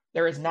right now.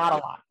 There is not a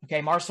lot.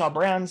 Okay, Marcel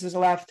Brands is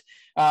left.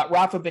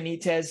 Rafa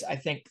Benitez, I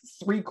think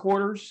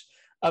 3/4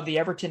 of the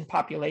Everton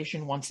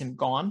population wants him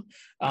gone,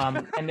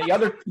 and the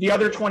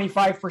other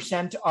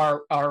 25%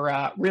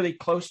 are really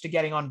close to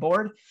getting on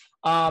board,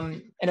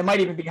 and it might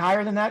even be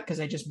higher than that because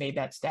I just made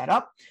that stat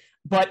up.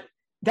 But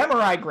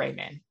Demarai Gray,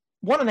 man,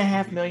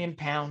 £1.5 million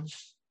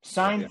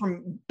signed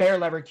from Bayer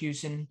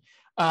Leverkusen.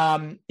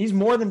 He's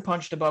more than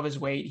punched above his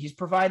weight. He's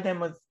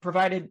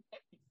provided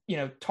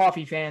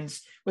Toffee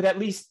fans with at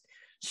least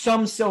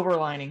some silver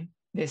lining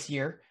this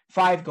year,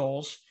 5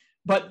 goals.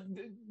 But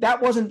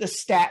that wasn't the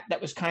stat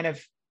that was kind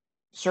of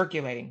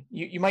circulating.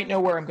 You might know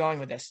where I'm going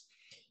with this.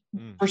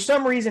 For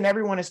some reason,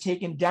 everyone has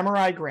taken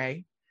Demarai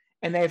Gray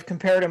and they've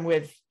compared him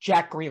with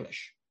Jack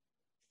Grealish.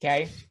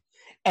 Okay.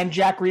 And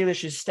Jack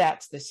Grealish's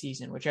stats this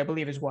season, which I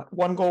believe is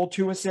 1 goal,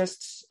 2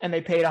 assists, and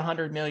they paid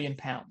 £100 million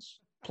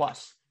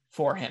plus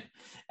for him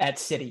at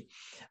City.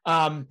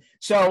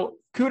 So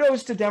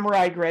kudos to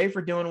Demarai Gray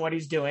for doing what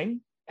he's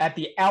doing at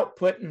the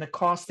output and the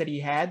cost that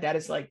he had. That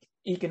is like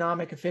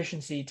economic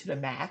efficiency to the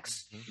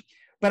max.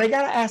 But I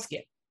got to ask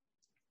you,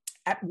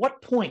 at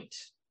what point,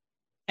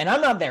 and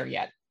I'm not there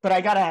yet, but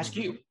I got to ask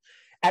you,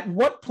 at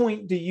what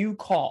point do you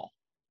call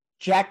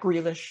Jack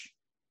Grealish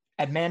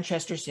at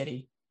Manchester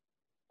City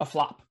a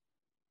flop?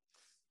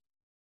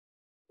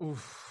 At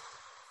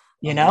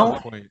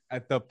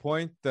the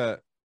point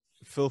that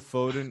Phil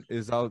Foden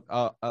is out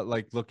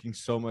like looking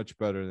so much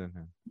better than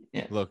him.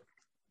 Yeah. Look,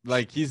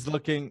 like he's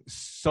looking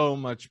so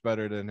much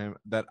better than him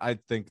that I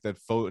think that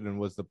Foden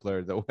was the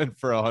player that went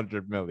for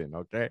 100 million.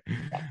 Okay.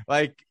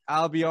 Like,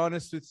 I'll be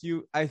honest with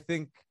you. I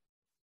think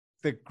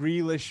the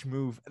Grealish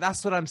move,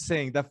 that's what I'm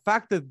saying. The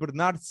fact that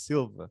Bernard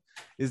Silva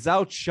is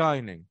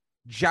outshining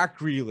Jack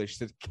Grealish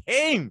that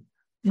came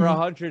for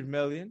 100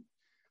 million.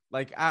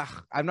 Like,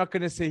 I'm not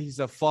going to say he's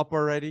a flop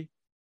already,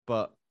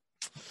 but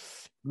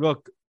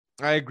look,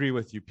 I agree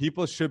with you.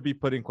 People should be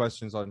putting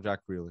questions on Jack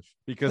Grealish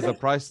because the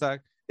price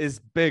tag is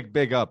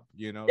big up,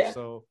 Yeah.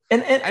 So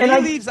and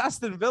he leaves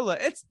Aston Villa.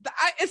 It's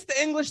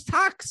the English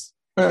tax.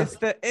 It's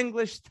the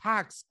English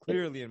tax,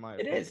 clearly, in my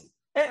opinion. It is.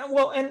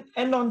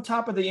 And on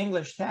top of the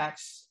English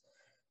tax,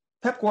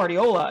 Pep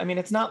Guardiola, I mean,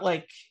 it's not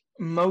like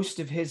most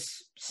of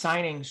his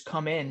signings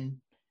come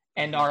in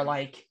and are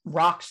like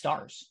rock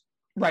stars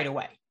right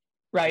away,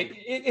 right?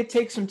 It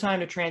takes some time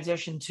to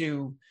transition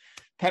to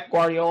Pep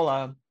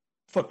Guardiola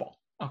football.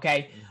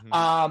 Okay.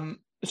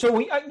 So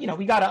we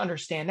got to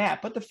understand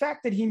that. But the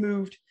fact that he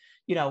moved,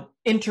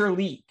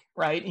 interleague,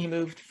 right? He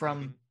moved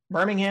from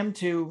Birmingham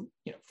to,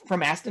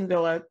 from Aston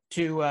Villa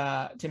to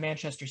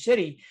Manchester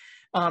City.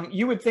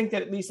 You would think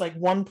that at least like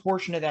one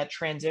portion of that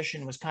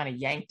transition was kind of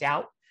yanked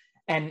out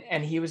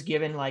and he was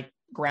given like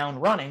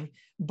ground running.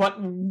 But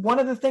one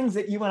of the things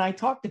that you and I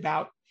talked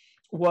about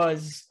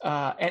was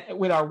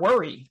with our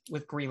worry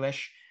with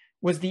Grealish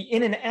was the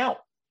in and out,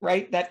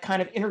 right? That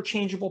kind of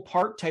interchangeable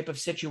part type of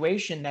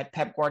situation that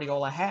Pep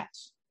Guardiola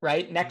has,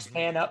 right? Next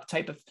man up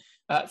type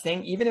of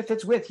thing, even if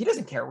it's he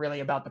doesn't care really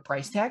about the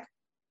price tag.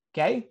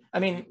 Okay. I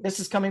mean,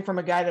 this is coming from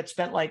a guy that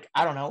spent like,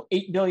 I don't know,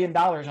 $8 billion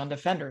on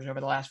defenders over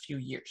the last few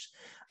years.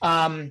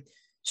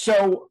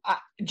 So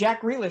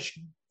Jack Grealish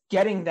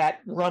getting that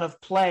run of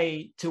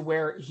play to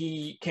where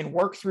he can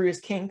work through his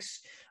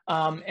kinks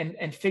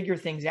and figure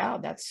things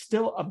out. That's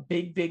still a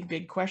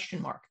big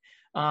question mark.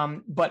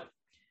 But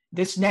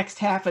this next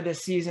half of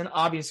this season,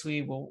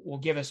 obviously will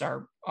give us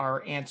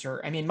our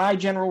answer. I mean, my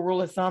general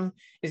rule of thumb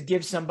is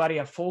give somebody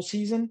a full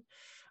season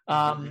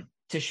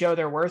to show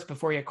their worth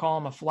before you call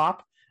them a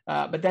flop.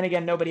 But then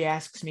again, nobody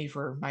asks me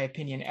for my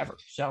opinion ever.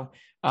 So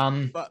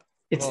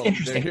it's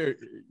interesting.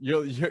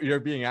 You're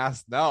being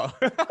asked now.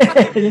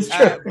 It's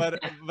true. But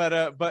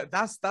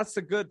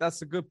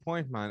that's a good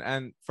point, man.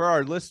 And for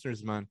our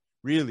listeners, man,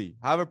 really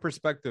have a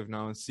perspective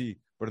now and see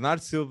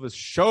Bernard Silva's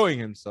showing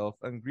himself,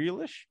 and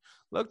Grealish.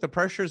 Look, the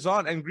pressure's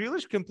on, and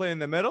Grealish can play in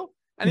the middle,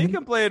 and he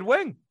can play at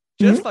wing,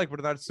 just like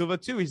Bernard Silva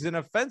too. He's an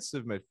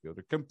offensive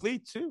midfielder,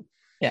 complete too.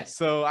 Yeah.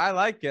 So I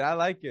like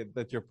it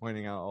that you're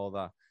pointing out all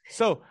that.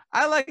 So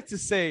I like to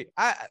say,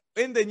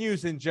 in the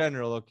news in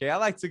general, okay, I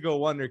like to go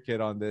Wonderkid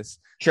on this.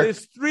 Sure.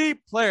 There's 3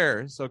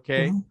 players,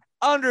 okay,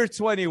 under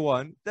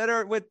 21 that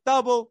are with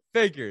double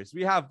figures.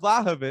 We have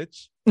Vlahovic,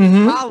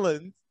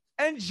 Haaland,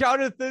 and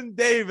Jonathan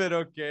David,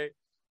 okay?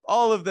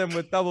 All of them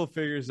with double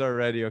figures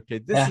already, okay?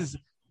 This is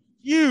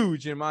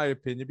huge, in my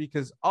opinion,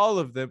 because all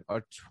of them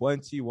are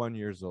 21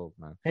 years old,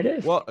 man. It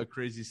is. What a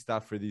crazy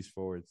stuff for these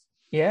forwards.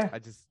 Yeah. I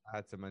just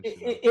had to mention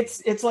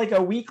it's like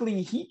a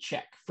weekly heat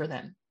check for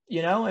them.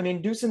 I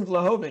mean, Dusan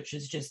Vlahovic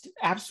is just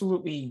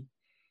absolutely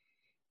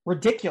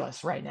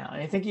ridiculous right now.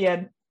 And I think he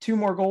had 2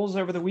 more goals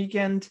over the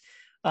weekend.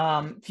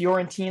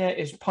 Fiorentina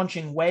is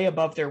punching way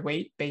above their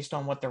weight based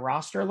on what the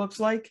roster looks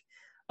like.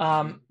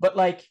 But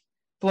like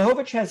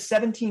Vlahovic has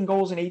 17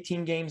 goals in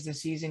 18 games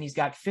this season. He's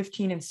got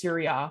 15 in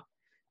Serie A.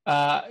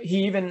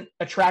 He even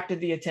attracted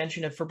the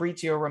attention of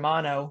Fabrizio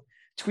Romano,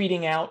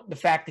 tweeting out the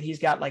fact that he's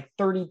got like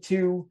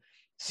 32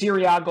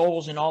 Serie A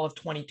goals in all of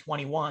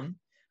 2021.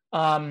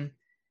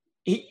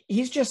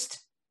 He's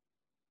just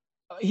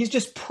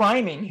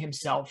priming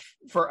himself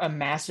for a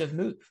massive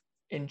move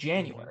in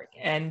January.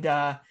 And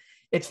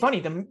it's funny,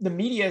 the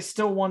media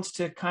still wants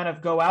to kind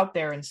of go out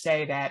there and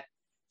say that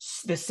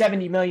the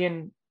 70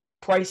 million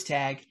price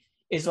tag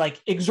is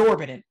like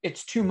exorbitant.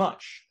 It's too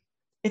much.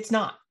 It's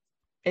not.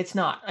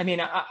 I mean,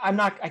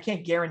 I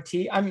can't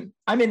guarantee. I'm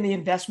in the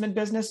investment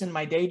business in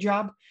my day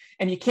job,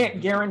 and you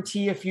can't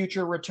guarantee a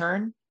future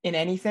return in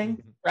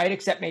anything, right?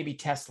 Except maybe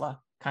Tesla.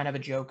 Kind of a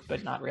joke,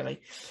 but not really.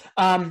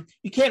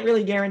 You can't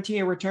really guarantee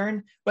a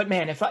return. But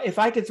man, if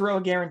I could throw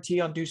a guarantee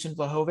on Dusan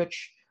Vlahovic,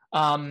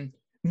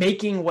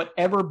 making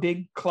whatever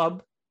big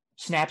club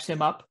snaps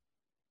him up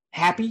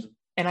happy,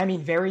 and I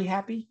mean very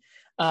happy,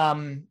 I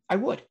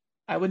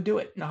would do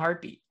it in a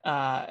heartbeat.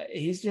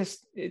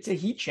 It's a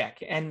heat check.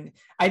 And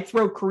I'd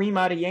throw Karim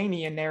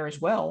Adeyemi in there as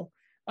well,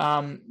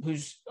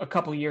 who's a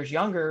couple years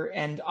younger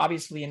and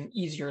obviously an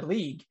easier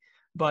league.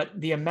 But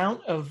the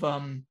amount of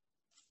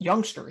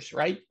youngsters,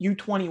 right?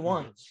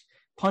 U21s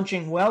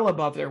punching well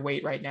above their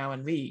weight right now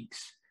in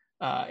leagues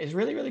is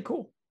really, really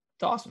cool.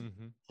 It's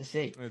awesome to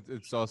see.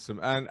 It's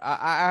awesome. And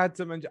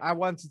I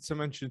wanted to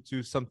mention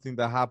too something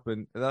that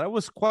happened that I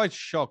was quite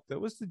shocked. That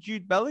was the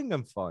Jude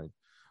Bellingham fine.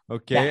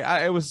 Okay.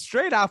 Yeah. It was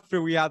straight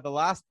after we had the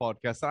last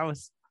podcast. And I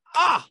was,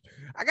 I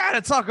got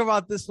to talk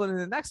about this one in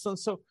the next one.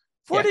 So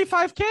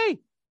 45K,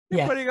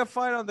 you're putting a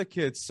fine on the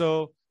kid.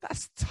 So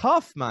that's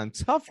tough, man.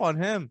 Tough on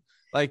him.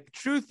 Like,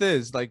 truth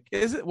is, like,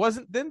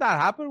 didn't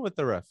that happen with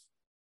the ref?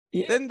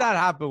 Yeah. Didn't that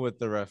happen with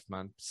the ref,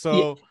 man?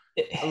 So,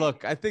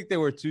 look, I think they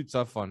were too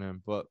tough on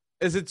him, but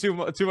is it too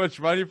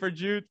much money for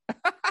Jude?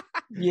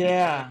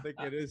 Yeah. I think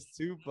it is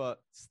too, but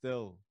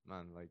still,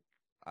 man, like,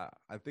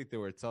 I think they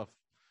were tough.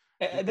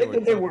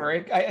 They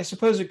were. I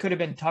suppose it could have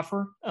been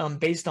tougher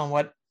based on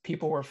what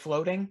people were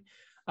floating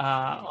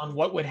on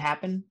what would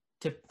happen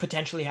to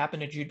potentially happen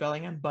to Jude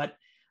Bellingham. But,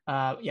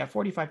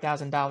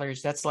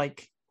 $45,000, that's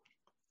like,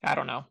 I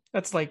don't know.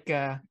 That's like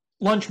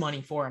lunch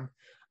money for him.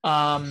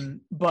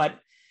 But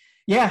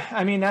yeah,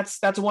 I mean, that's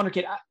a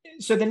Wonderkid.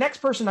 So the next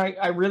person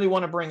I really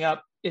want to bring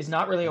up is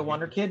not really a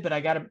Wonderkid, but I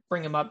got to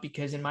bring him up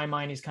because in my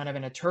mind, he's kind of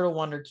an eternal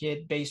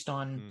Wonderkid based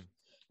on,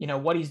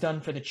 what he's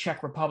done for the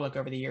Czech Republic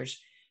over the years.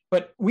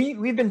 But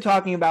we've been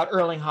talking about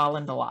Erling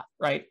Haaland a lot,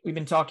 right? We've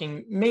been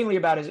talking mainly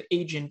about his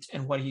agent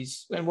and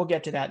and we'll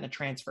get to that in the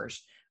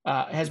transfers,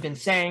 has been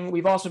saying.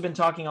 We've also been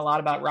talking a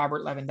lot about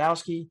Robert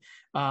Lewandowski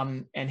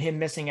and him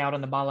missing out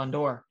on the Ballon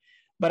d'Or.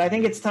 But I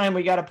think it's time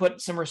we got to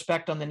put some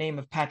respect on the name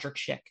of Patrick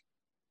Schick.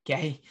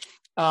 Okay.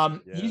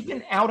 He's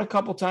been out a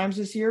couple times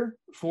this year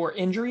for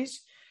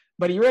injuries,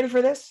 but are you ready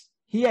for this?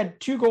 He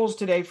had 2 goals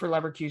today for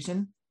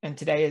Leverkusen, and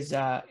today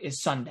is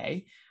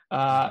Sunday.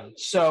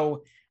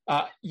 So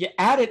you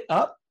add it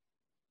up,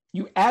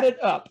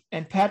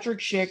 and Patrick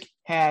Schick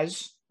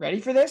has,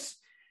 ready for this,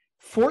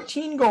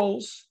 14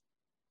 goals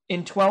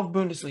in 12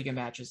 Bundesliga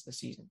matches this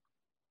season.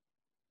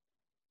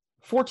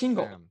 14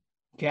 goals.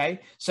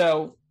 Okay.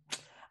 So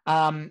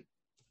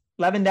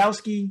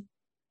Lewandowski,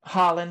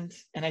 Haaland,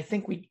 and I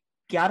think we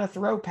got to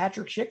throw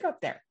Patrick Schick up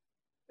there.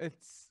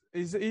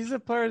 He's a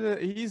player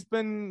that he's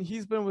been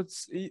with.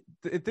 It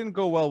didn't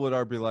go well with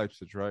RB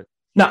Leipzig, right?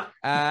 No.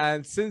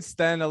 And since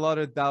then, a lot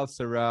of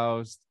doubts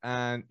aroused,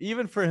 and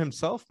even for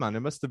himself, man, it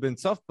must have been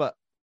tough. But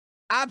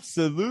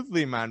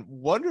absolutely, man,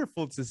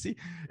 wonderful to see.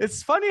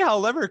 It's funny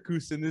how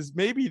Leverkusen is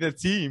maybe the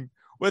team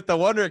with the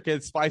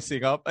Wonderkid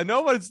spicing up, and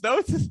no one's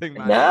noticing,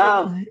 man.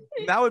 No.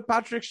 Now with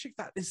Patrick Schick,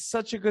 that is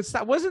such a good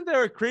stat. Wasn't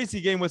there a crazy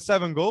game with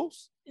 7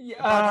 goals?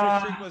 Yeah.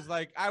 Patrick Schick was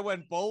like, I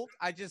went bold.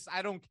 I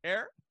don't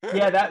care.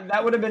 Yeah,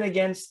 that would have been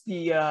against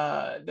the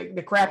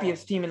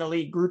crappiest team in the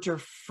league, Greuther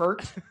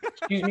Fürth.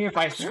 Excuse me if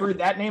I screwed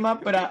that name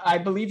up, but I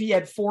believe he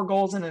had 4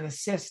 goals and an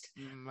assist,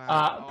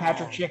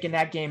 Patrick Schick, in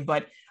that game.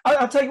 But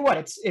I'll tell you what,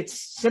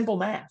 it's simple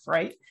math,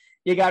 right?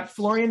 You got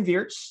Florian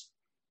Wirtz,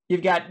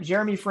 you've got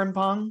Jeremy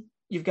Frimpong,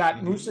 you've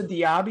got Moussa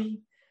Diaby.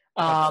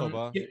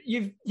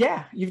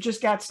 You've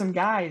just got some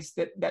guys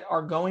that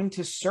are going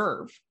to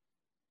serve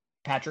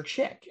Patrick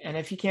Schick, and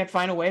if you can't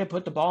find a way to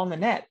put the ball in the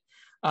net,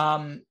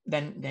 then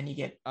you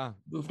get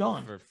moved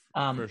on.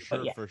 For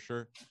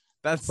sure.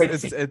 That's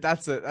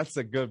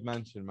a good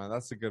mention, man.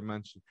 That's a good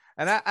mention.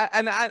 And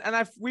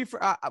I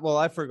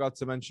forgot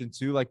to mention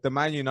too, like the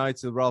Man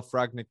United Ralph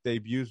Ragnick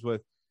debuts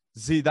with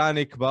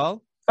Zidane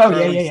Iqbal,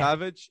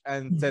 Savage,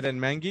 and Teden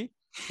Mengi.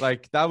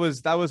 Like that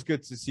was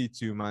good to see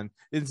too, man.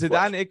 In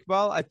Zidane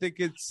Iqbal, I think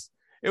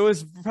it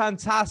was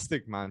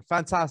fantastic, man.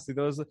 Fantastic.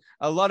 There was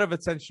a lot of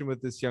attention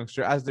with this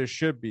youngster, as there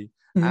should be.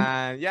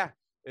 And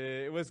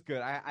It was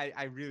good.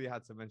 I really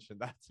had to mention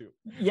that too.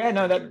 Yeah,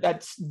 no,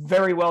 that's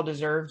very well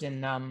deserved.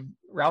 And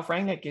Ralph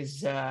Rangnick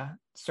is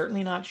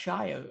certainly not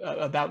shy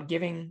about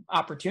giving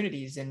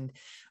opportunities. And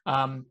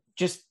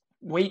just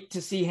wait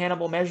to see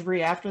Hannibal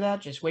Mejbri after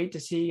that. Just wait to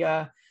see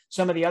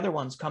some of the other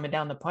ones coming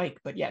down the pike.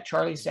 But yeah,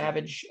 Charlie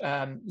Savage,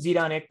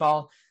 Zidane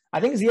Iqbal.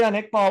 I think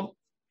Zidane Iqbal,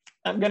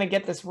 I'm going to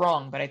get this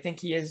wrong, but I think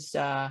he is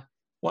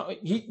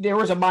there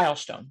was a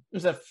milestone. It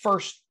was the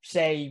first,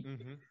 say,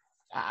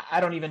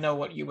 I don't even know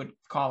what you would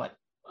call it.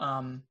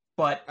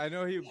 But I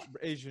know he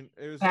Asian.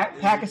 It was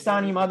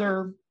Pakistani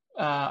mother,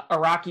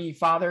 Iraqi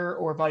father,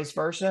 or vice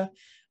versa.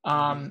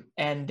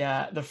 And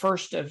the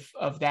first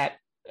of that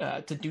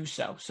to do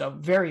so. So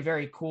very,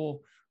 very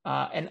cool.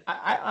 And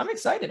I'm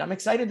excited. I'm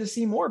excited to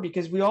see more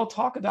because we all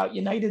talk about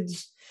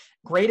United's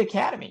great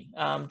academy.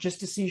 Just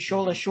to see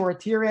Shola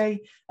Shoretire,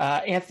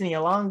 Anthony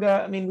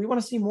Alanga. I mean, we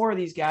want to see more of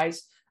these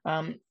guys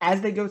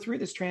as they go through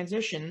this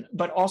transition,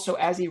 but also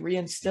as he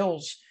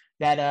reinstills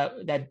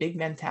that big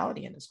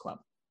mentality in this club.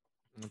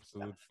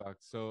 Absolute fact.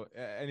 So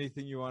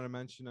anything you want to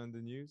mention on the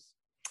news?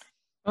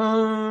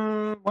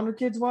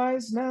 Wonderkids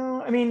wise?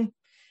 No, I mean,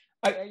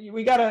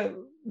 we gotta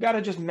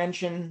just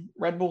mention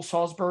Red Bull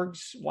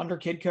Salzburg's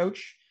Wonderkid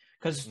coach,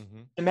 because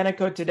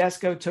Domenico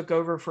Tedesco took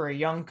over for a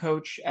young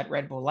coach at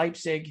Red Bull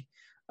Leipzig.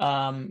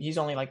 He's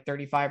only like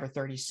 35 or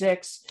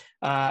 36.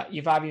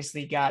 You've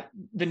obviously got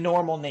the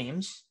normal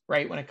names,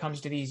 right, when it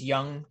comes to these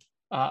young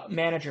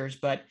managers,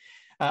 but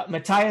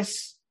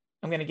Matthias,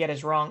 I'm going to get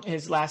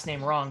his last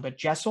name wrong, but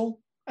Jessel,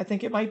 I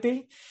think it might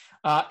be.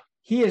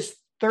 He is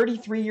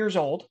 33 years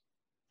old,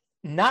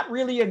 not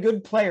really a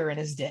good player in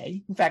his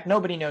day. In fact,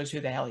 nobody knows who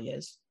the hell he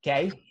is.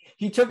 Okay.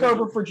 He took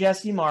over for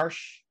Jesse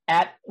Marsch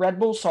at Red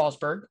Bull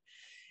Salzburg,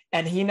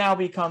 and he now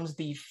becomes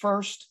the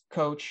first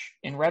coach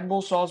in Red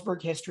Bull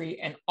Salzburg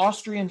history and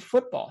Austrian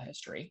football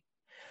history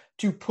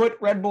to put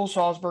Red Bull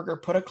Salzburg, or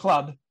put a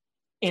club,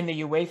 in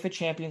the UEFA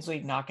Champions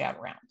League knockout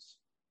rounds.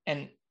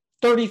 And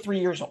 33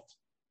 years old.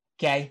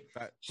 Okay.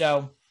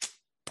 So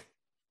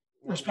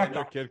respect.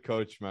 Wonderkid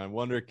coach, man.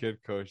 Wonderkid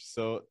coach.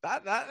 So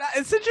that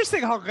it's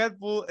interesting how Red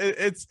Bull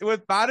it's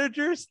with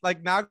managers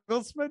like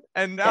Nagelsmann,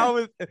 and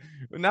now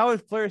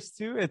with players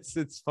too.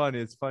 It's funny.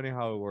 It's funny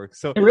how it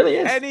works. So it really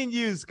is. Any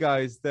news,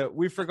 guys, that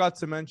we forgot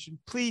to mention,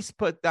 please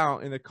put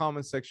down in the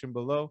comment section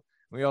below.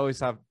 We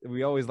always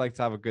like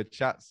to have a good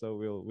chat,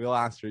 so we'll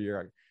answer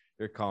your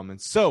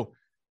comments. So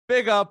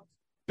big up,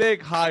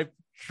 big hype,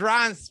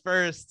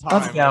 transfers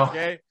time. Let's go.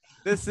 Okay.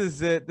 This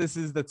is it. This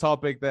is the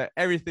topic that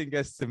everything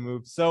gets to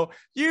move. So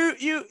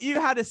you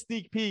had a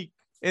sneak peek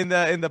in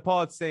the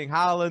pod saying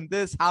Haaland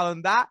this,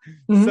 Haaland that.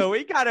 So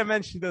we gotta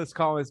mention those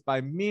comments by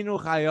Mino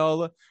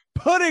Raiola,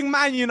 putting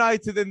Man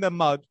United in the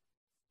mud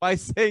by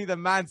saying that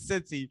Man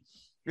City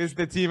is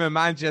the team in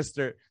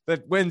Manchester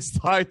that wins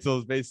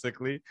titles,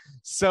 basically.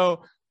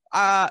 So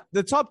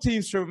the top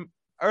teams from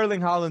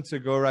Erling Haaland to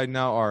go right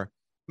now are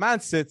Man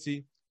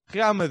City,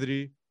 Real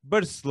Madrid,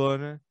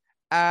 Barcelona,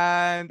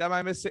 and am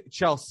I missing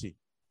Chelsea?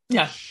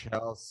 Yeah,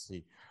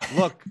 Chelsea.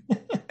 Look,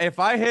 if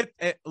I hit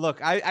it,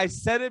 look, I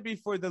said it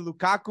before the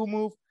Lukaku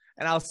move,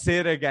 and I'll say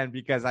it again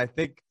because I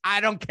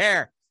don't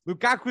care.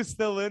 Lukaku's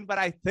still in, but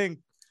I think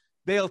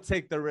they'll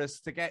take the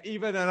risk to get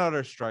even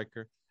another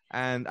striker,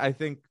 and I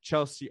think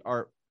Chelsea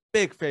are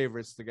big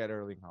favorites to get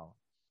Erling Haaland.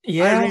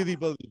 Yeah, I really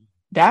believe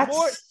that's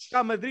more.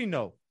 Real Madrid,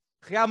 no.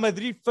 Real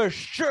Madrid for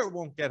sure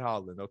won't get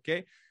Haaland,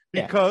 okay?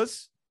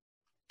 Because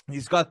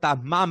he's got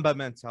that Mamba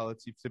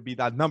mentality to be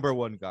that number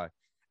one guy.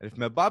 And if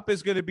Mbappe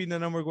is going to be the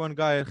number one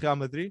guy in Real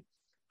Madrid,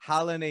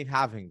 Haaland ain't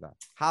having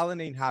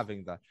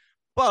that.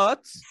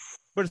 But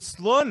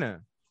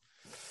Barcelona,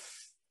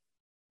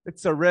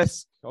 it's a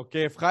risk,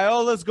 okay? If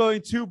Raiola's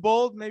going too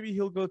bold, maybe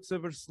he'll go to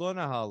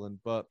Barcelona Haaland,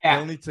 but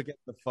they'll need to get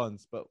the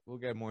funds. But we'll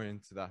get more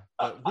into that.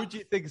 But who do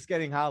you think is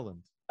getting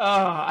Haaland?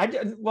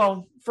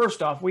 Well,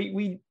 first off,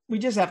 we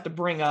just have to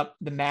bring up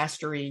the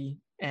mastery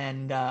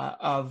and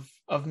of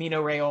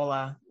Mino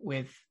Raiola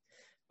with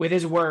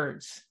his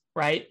words,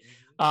 right?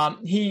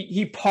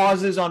 He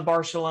pauses on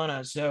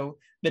Barcelona, so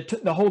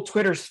the whole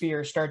Twitter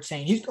sphere starts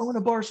saying he's going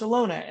to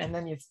Barcelona, and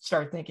then you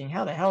start thinking,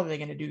 how the hell are they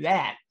going to do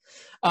that?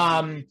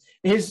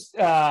 He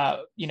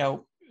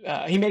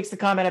makes the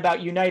comment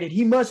about United.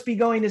 He must be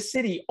going to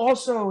City.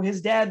 Also,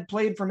 his dad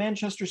played for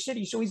Manchester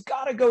City, so he's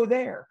got to go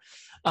there.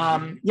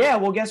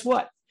 Well, guess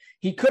what?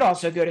 He could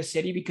also go to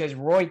City because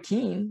Roy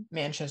Keane,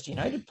 Manchester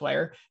United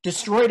player,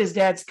 destroyed his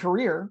dad's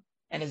career,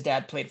 and his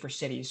dad played for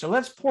City. So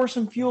let's pour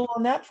some fuel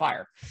on that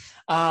fire.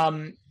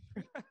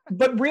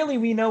 But really,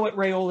 we know what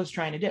Raiola is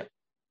trying to do.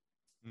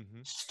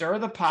 Stir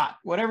the pot,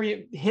 whatever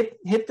you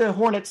hit the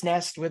hornet's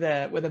nest with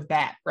a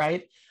bat,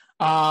 right?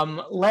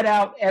 Let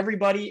out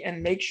everybody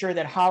and make sure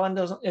that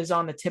Haaland is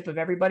on the tip of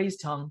everybody's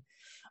tongue.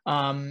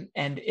 And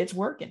it's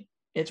working.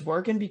 It's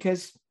working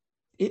because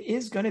it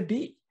is going to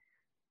be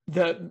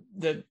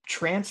the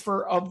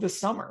transfer of the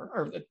summer,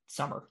 or the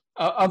summer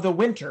of the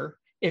winter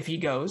if he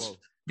goes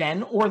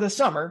then, or the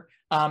summer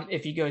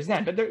if he goes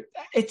then. But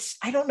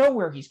I don't know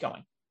where he's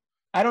going.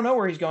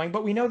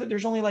 But we know that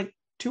there's only like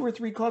 2 or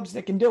 3 clubs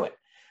that can do it.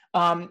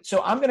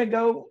 So I'm going to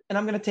go and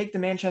I'm going to take the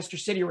Manchester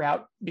City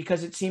route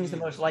because it seems the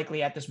most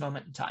likely at this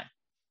moment in time.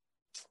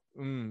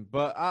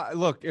 But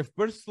look, if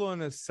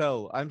Barcelona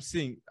sell, I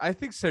think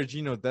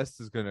Sergio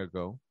Dest is going to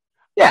go.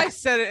 Yeah. I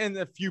said it in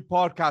a few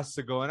podcasts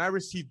ago, and I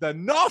received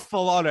an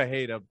awful lot of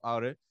hate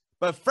about it.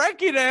 But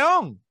Frankie de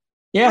Jong,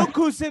 look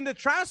who's in the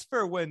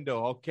transfer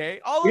window, okay?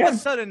 All of a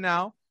sudden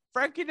now,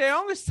 Frankie de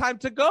Jong, it's time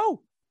to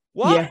go.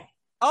 What? Yeah.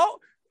 Oh,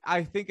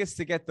 I think it's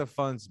to get the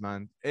funds,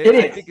 man.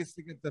 I think it's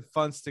to get the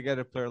funds to get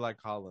a player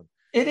like Haaland.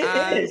 It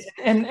is.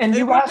 And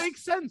it would make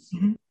sense.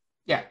 Mm-hmm.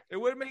 Yeah. It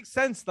would make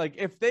sense. Like,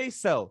 if they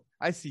sell,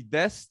 I see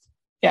Dest,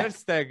 Ter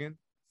Stegen,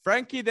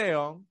 Frankie de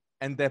Jong,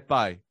 and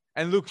Depay.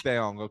 And Luke de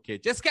Jong, okay.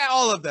 Just get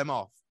all of them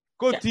off.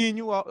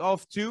 Coutinho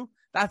off too.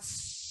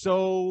 That's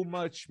so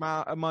much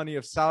money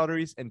of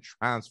salaries and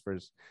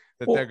transfers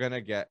that they're going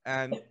to get.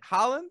 And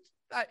Haaland,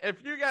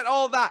 if you get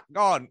all that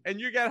gone and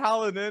you get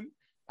Haaland in,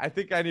 I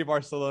think any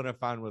Barcelona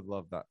fan would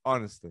love that,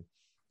 honestly,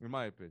 in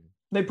my opinion.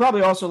 They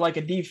probably also like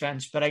a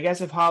defense, but I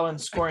guess if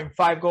Haaland's scoring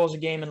 5 goals a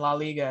game in La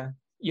Liga,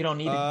 you don't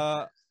need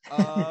it.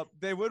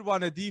 They would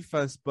want a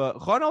defense, but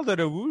Ronaldo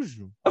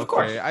Araújo, of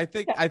course, I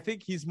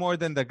think he's more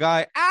than the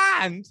guy.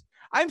 And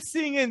I'm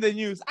seeing in the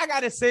news, I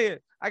gotta say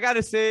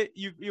it.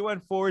 You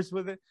went forwards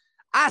with it.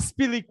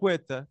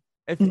 Azpilicueta.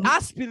 If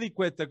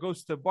Azpilicueta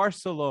goes to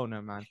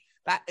Barcelona, man,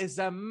 that is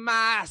a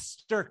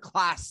master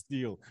class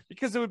deal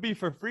because it would be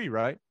for free,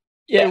 right?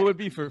 Yeah, it would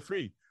be for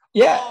free.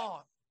 Yeah,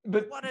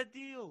 but what a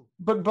deal!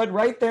 But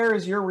right there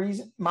is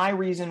my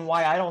reason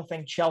why I don't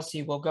think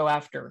Chelsea will go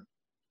after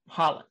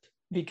Haaland.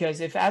 Because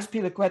if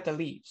Azpilicueta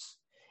leaves,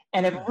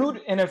 and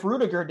if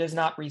Rudiger does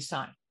not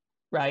re-sign,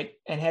 right,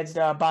 and heads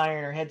to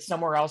Bayern or heads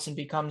somewhere else and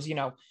becomes,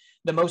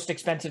 the most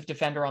expensive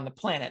defender on the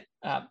planet,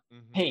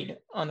 paid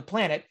on the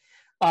planet,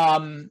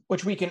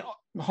 which we can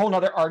a whole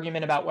nother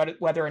argument about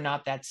whether or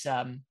not that's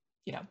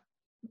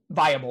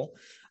viable.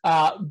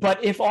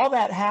 But if all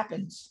that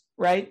happens,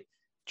 right,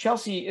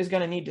 Chelsea is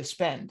going to need to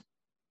spend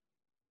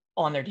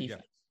on their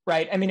defense,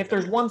 right? I mean, if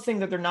there's one thing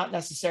that they're not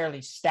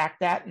necessarily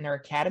stacked at in their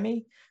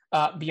academy,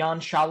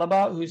 beyond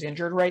Chalobah, who's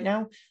injured right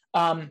now,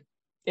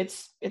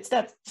 it's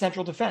that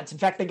central defense. In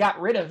fact, they got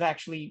rid of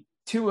actually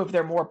 2 of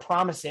their more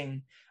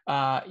promising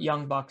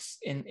young bucks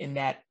in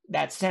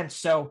that sense.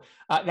 So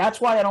that's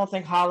why I don't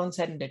think Haaland's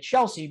heading to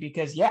Chelsea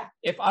because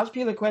if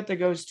Azpilicueta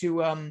goes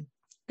to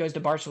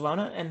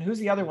Barcelona, and who's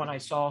the other one I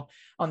saw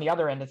on the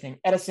other end of thing?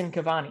 Edison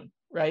Cavani,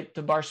 right,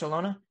 to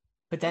Barcelona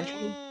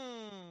potentially.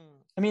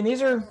 I mean,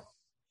 these are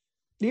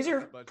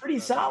pretty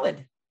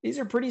solid. These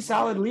are pretty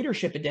solid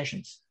leadership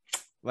additions.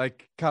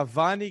 Like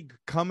Cavani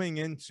coming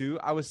into,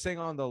 I was saying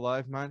on the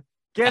live, man,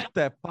 get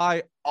that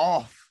pie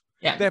off.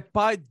 Yeah. That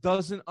pie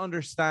doesn't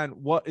understand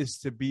what is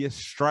to be a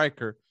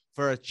striker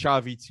for a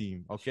Xavi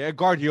team, okay? A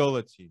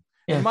Guardiola team.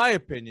 Yeah. In my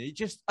opinion, he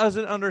just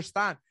doesn't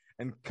understand.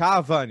 And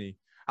Cavani,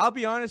 I'll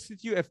be honest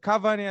with you, if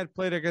Cavani had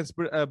played against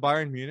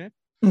Bayern Munich,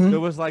 there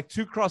was like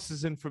 2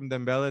 crosses in from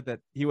Dembele that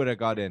he would have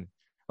got in,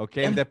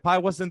 okay? And that pie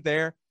wasn't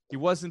there. He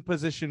wasn't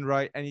positioned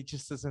right, and he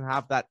just doesn't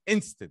have that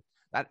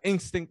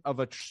instinct of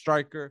a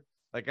striker,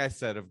 like I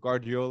said, of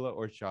Guardiola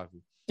or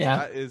Xavi. Yeah.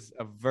 That is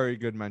a very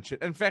good mention.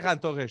 And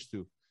Ferran Torres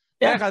too.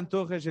 Yeah. Ferran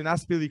Torres and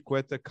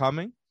Azpilicueta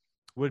coming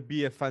would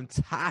be a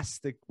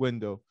fantastic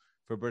window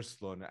for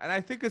Barcelona. And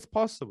I think it's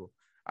possible.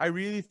 I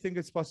really think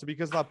it's possible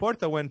because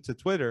Laporta went to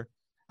Twitter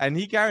and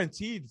he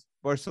guaranteed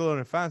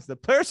Barcelona fans the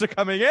players are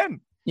coming in.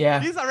 Yeah.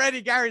 He's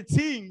already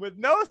guaranteeing with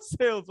no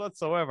sales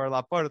whatsoever,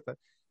 Laporta.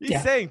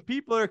 He's saying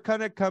people are going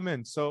to come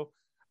in. So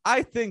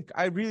I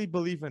really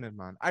believe in it,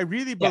 man. I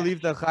really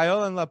believe that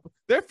Raiola and Laporta,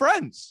 they're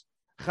friends.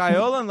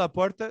 Raiola and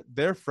Laporta,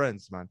 they're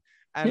friends, man.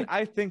 And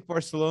I think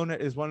Barcelona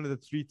is one of the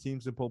 3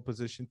 teams in pole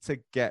position to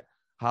get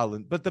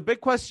Haaland. But the big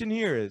question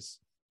here is,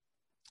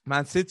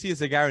 Man City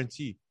is a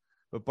guarantee,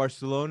 but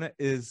Barcelona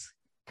is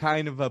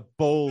kind of a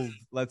bold,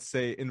 let's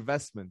say,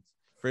 investment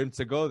for him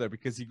to go there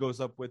because he goes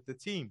up with the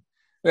team.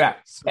 Yeah.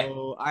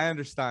 So I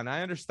understand.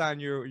 I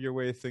understand your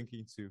way of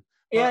thinking too.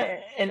 Yeah,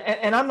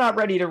 and I'm not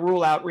ready to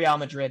rule out Real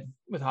Madrid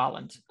with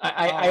Haaland.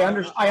 I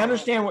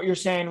understand what you're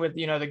saying with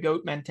the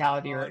GOAT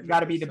mentality, or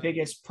got to be the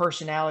biggest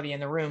personality in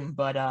the room.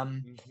 But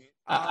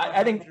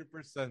I think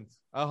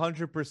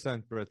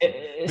 100%,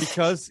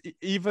 because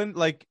even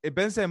like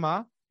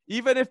Benzema,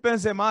 even if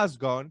Benzema is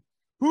gone,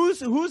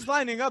 who's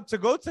lining up to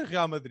go to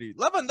Real Madrid?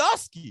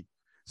 Lewandowski.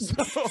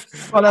 So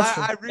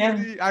I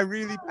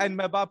really, and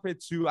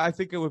Mbappe too. I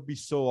think it would be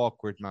so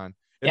awkward, man.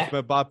 If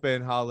Mbappe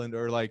and Haaland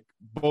are like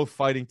both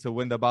fighting to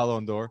win the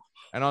Ballon d'Or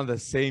and on the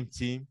same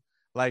team,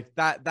 like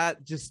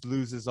that just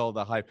loses all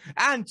the hype.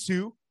 And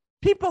 2,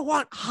 people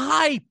want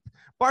hype.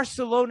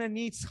 Barcelona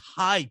needs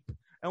hype.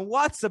 And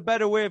what's a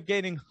better way of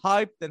gaining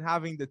hype than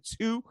having the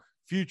 2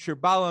 future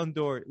Ballon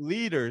d'Or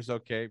leaders,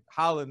 okay,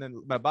 Haaland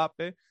and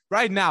Mbappe,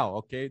 right now,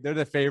 okay, they're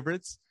the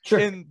favorites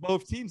in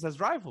both teams as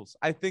rivals.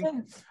 I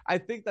think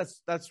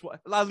that's what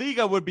La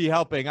Liga would be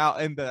helping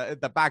out in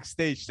the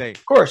backstage saying,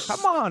 of course,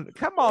 come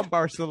on,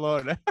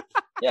 Barcelona.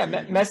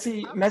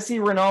 Messi,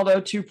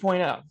 Ronaldo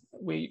 2.0.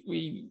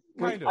 We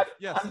Kind of,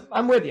 yes.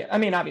 I'm with you. I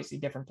mean, obviously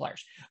different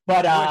players,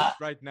 but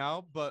right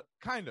now, but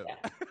kind of.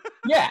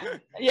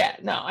 yeah.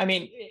 No, I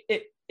mean,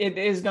 it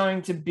is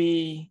going to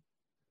be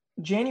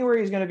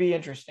January is going to be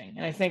interesting,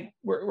 and I think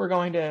we're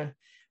going to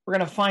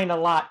find a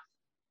lot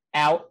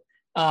out.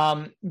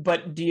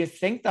 But do you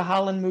think the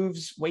Haaland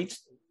moves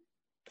waits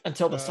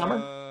until the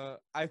summer?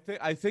 I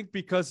think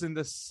because in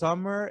the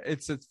summer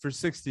it's for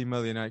 60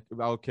 million.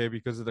 Okay,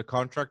 because of the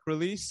contract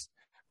release.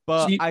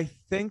 But So I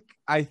think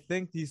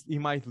he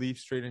might leave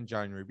straight in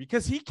January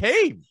because he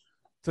came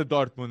to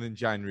Dortmund in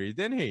January,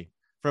 didn't he?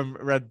 From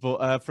Red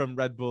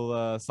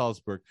Bull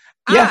Salzburg.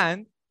 Yeah.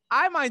 And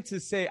I mind to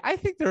say, I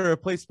think the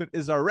replacement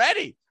is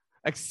already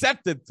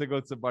accepted to go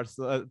to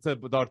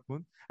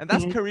Dortmund, and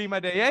that's Karim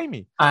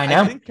Adeyemi. I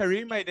know. I think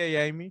Karim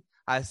Adeyemi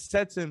has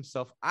said to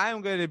himself,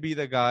 I'm going to be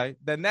the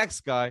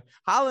next guy.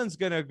 Haaland's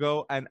going to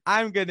go, and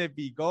I'm going to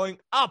be going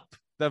up,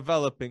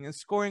 developing and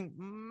scoring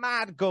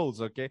mad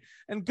goals, okay?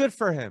 And good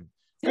for him.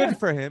 Good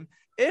for him.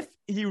 If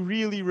he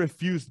really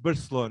refused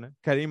Barcelona,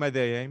 Karim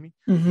Adeyemi,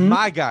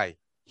 my guy,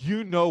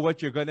 you know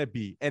what you're going to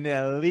be, an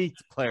elite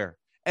player.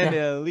 An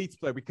elite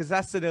player, because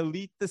that's an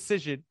elite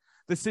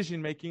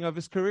decision-making of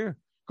his career.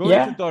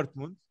 Going to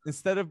Dortmund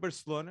instead of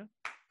Barcelona.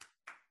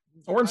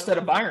 Or instead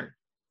of Bayern,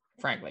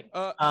 frankly.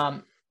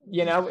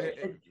 You know,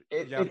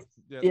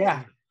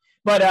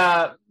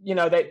 but you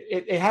know, that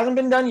it hasn't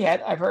been done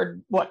yet. I've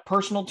heard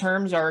personal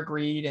terms are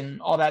agreed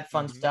and all that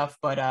fun stuff,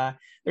 but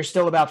they're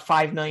still about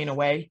 5 million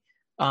away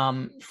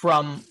from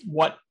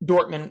what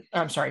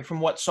from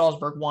what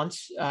Salzburg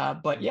wants.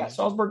 But yeah,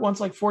 Salzburg wants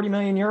like 40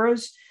 million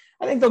euros.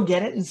 I think they'll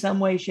get it in some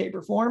way, shape,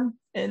 or form,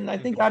 and I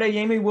think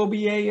Adeyemi will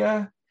be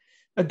a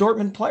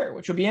Dortmund player,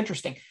 which will be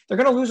interesting. They're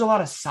going to lose a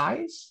lot of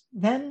size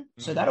then,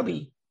 so that'll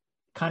be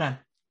kind of.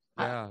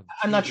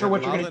 I'm not sure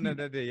what you're going to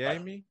do.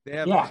 Adeyemi, they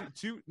have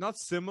two, not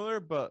similar,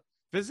 but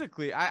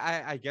physically,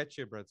 I get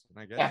you, Bretton.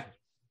 I get you.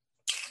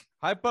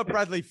 Hype up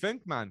Bradley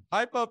Fink, man.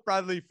 Hype up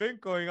Bradley Fink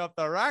going up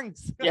the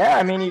ranks. Yeah,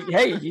 I mean,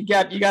 you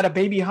got a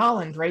baby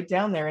Haaland right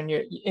down there in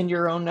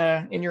your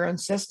own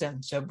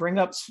system. So bring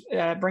up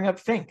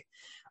Fink.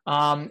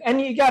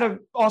 And you got to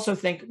also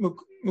think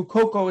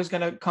Mukoko is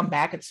going to come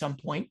back at some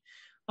point.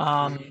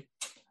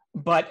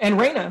 But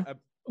Reina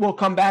will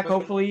come back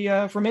hopefully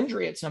from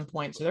injury at some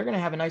point. So they're going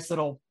to have a nice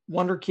little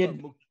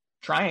Wonderkid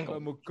triangle.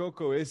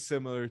 Mukoko is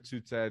similar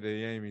to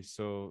Adeyemi,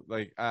 so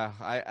like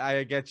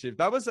I get you.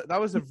 That was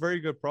a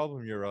very good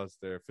problem Euros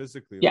there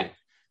physically. Yeah.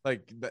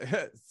 Like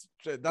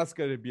that's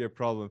going to be a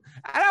problem.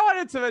 And I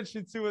wanted to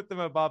mention too with the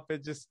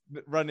Mbappe just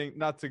running,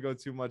 not to go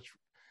too much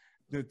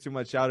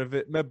out of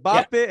it.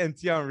 Mbappe and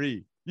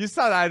Thierry. You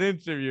saw that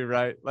interview,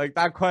 right? Like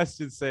that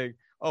question saying,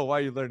 "Oh, why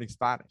are you learning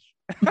Spanish?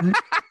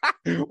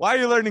 Why are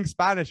you learning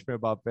Spanish,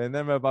 Mbappe?" And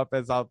then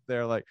Mbappe's out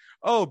there like,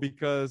 "Oh,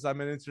 because I'm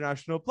an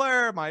international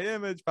player, my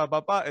image, blah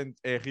blah blah." And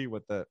Eri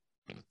with the,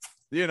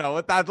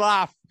 with that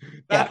laugh,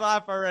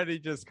 laugh already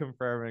just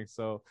confirming.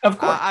 So of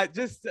course, I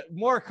just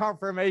more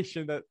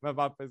confirmation that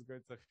Mbappe is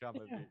going to come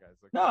with you guys.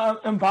 Okay. No,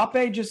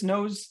 Mbappe just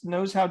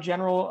knows how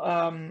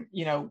general,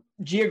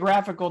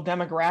 geographical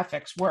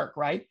demographics work,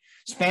 right?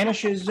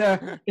 Spanish is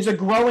a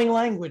growing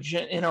language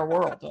in our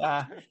world.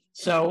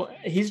 So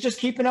he's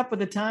just keeping up with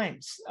the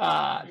times.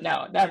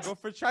 No, that's go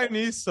for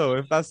Chinese. So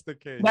if that's the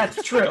case,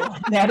 that's true.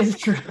 That is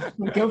true.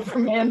 We go for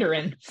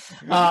Mandarin.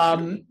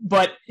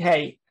 But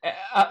hey,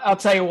 I'll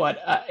tell you what.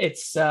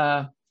 It's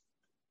Mbappe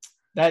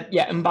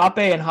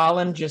and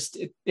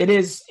Haaland. It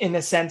is in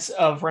the sense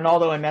of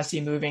Ronaldo and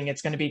Messi moving.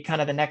 It's going to be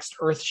kind of the next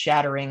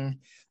earth-shattering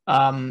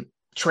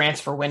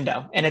transfer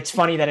window. And it's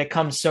funny that it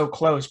comes so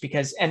close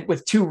and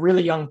with two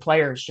really young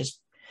players just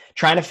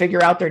trying to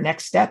figure out their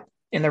next step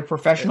in their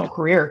professional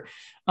career.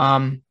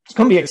 It's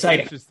going to be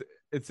exciting.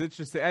 It's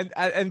interesting.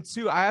 And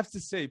two, I have to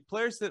say,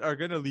 players that are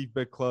going to leave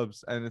big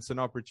clubs, and it's an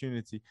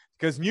opportunity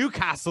because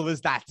Newcastle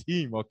is that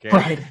team, okay?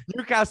 Right.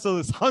 Newcastle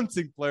is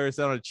hunting players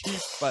that are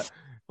cheap, but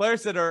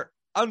players that are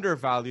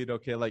undervalued,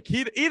 okay? Like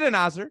Eden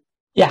Hazard.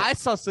 Yeah. I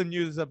saw some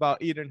news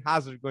about Eden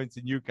Hazard going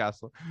to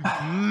Newcastle.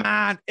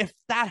 Man, if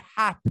that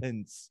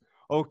happens,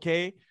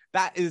 okay,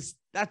 that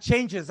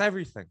changes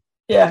everything.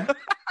 Yeah.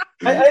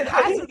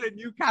 Hazard in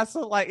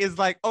Newcastle is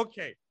like,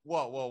 okay,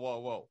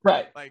 whoa.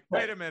 Right. Like,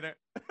 wait a minute.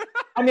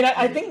 I mean,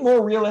 I think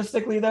more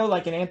realistically though,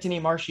 like an Anthony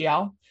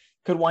Martial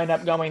could wind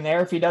up going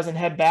there if he doesn't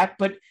head back.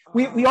 But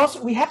we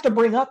have to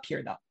bring up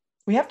here though.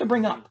 We have to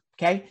bring up,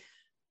 okay?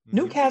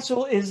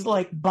 Newcastle is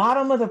like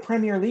bottom of the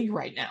Premier League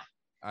right now.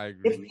 I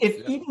agree.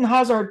 If Eden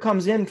Hazard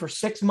comes in for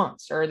 6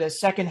 months or the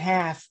second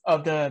half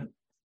of and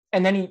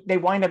then they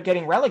wind up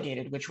getting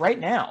relegated, which right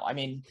now, I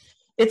mean,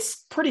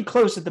 it's pretty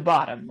close at the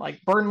bottom.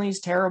 Like Burnley's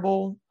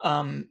terrible.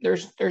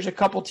 There's a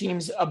couple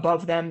teams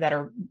above them that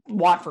are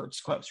Watford's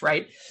close,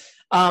 right?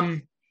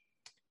 I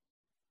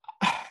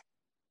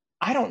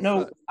don't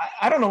know.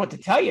 I don't know what to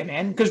tell you,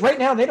 man, because right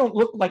now they don't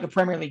look like a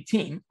Premier League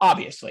team,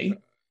 obviously.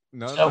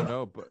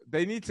 No, but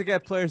they need to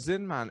get players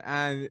in, man.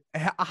 And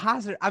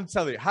Hazard, I'm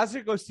telling you,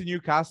 Hazard goes to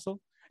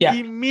Newcastle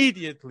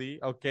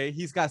immediately. Okay,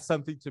 he's got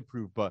something to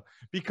prove. But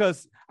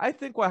because I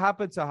think what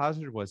happened to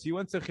Hazard was he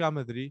went to Real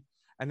Madrid,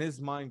 and his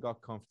mind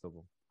got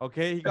comfortable.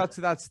 Okay, he got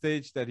to that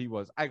stage that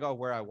I got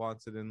where I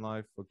wanted in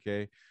life.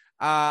 Okay,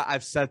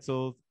 I've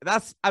settled.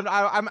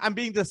 I'm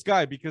being this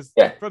guy because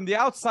Yeah. from the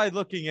outside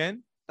looking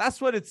in,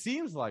 that's what it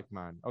seems like,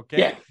 man. Okay,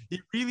 Yeah.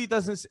 he really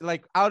doesn't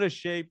like out of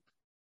shape,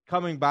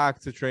 coming back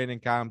to training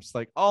camps,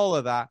 like all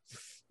of that.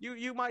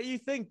 You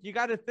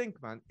got to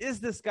think, man, is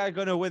this guy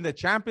gonna win the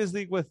Champions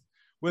League with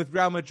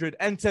Real Madrid?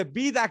 And to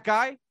be that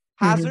guy,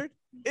 Hazard,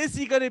 is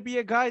he gonna be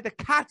a guy, the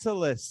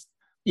catalyst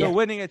to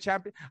winning a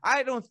champion?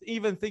 I don't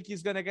even think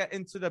he's gonna get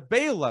into the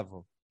Bale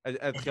level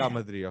at Real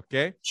Madrid,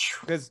 okay?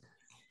 Because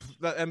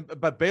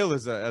but Bale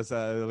is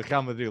a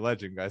Real Madrid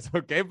legend, guys.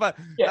 Okay, but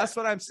that's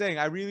what I'm saying.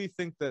 I really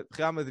think that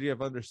Real Madrid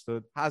have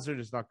understood Hazard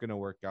is not going to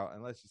work out,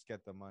 and let's just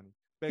get the money.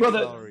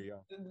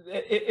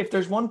 If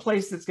there's one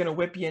place that's going to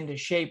whip you into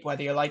shape,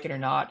 whether you like it or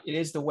not, it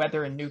is the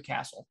weather in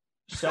Newcastle.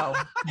 So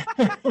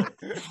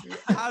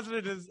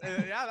Hazard is,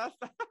 that's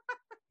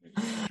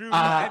true.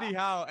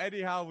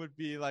 Anyhow would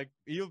be like,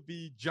 he'll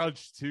be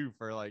judged too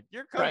for like,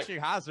 you're coaching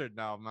Hazard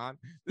now, man.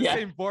 This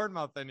ain't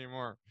Bournemouth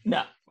anymore.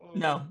 No,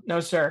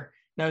 sir.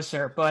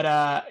 But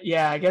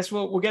I guess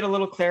we'll get a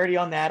little clarity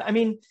on that. I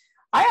mean,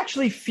 I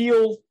actually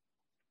feel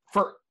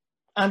for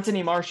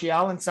Anthony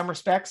Martial in some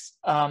respects.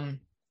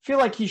 Feel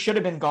like he should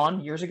have been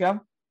gone years ago.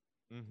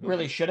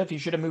 Really should have. He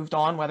should have moved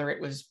on, whether it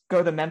was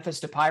go the Memphis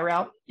Depay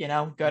route,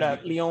 go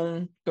to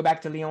Lyon, go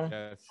back to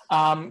Lyon,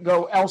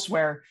 go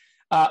elsewhere.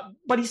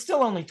 But he's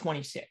still only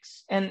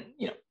 26. And,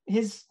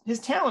 his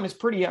talent is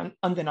pretty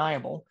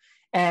undeniable.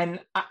 And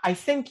I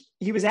think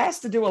he was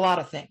asked to do a lot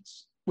of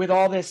things with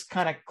all this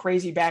kind of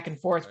crazy back and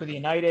forth with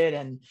United.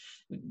 And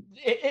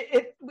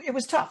it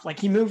was tough. Like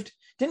he moved,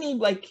 didn't he?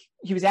 Like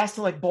he was asked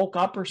to like bulk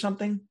up or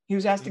something. He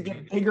was asked to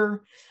get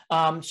bigger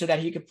so that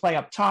he could play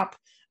up top.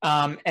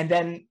 And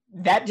then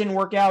that didn't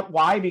work out.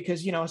 Why?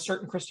 Because, a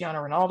certain Cristiano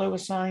Ronaldo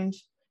was signed.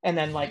 And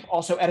then like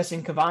also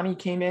Edison Cavani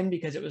came in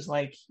because it was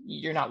like,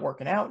 you're not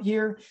working out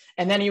here.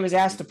 And then he was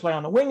asked to play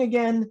on the wing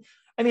again.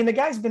 I mean, the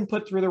guy's been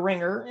put through the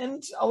ringer,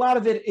 and a lot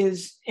of it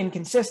is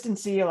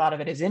inconsistency. A lot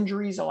of it is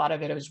injuries. A lot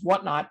of it is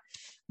whatnot.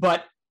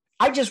 But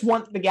I just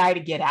want the guy to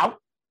get out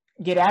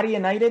of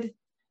United.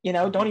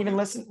 Don't even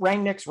listen.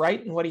 Rangnick's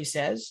right in what he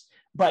says,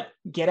 but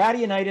get out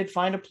of United,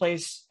 find a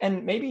place,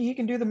 and maybe he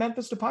can do the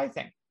Memphis Depay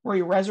thing where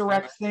he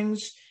resurrects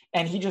things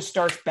and he just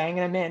starts banging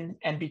them in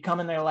and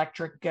becoming the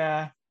electric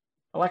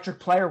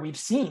player we've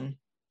seen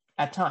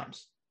at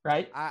times.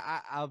 Right.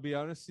 I'll be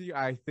honest with you.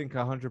 I think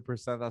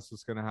 100% that's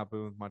what's going to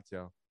happen with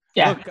Martial.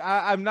 Yeah. Look,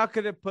 I'm not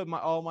going to put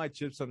all my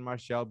chips on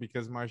Martial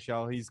because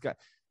Martial, he's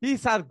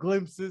had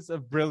glimpses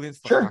of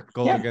brilliance. Sure.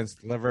 Goal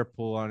against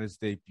Liverpool on his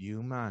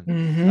debut,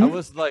 man. I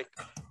was like,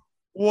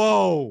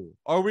 whoa,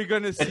 are we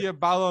going to see a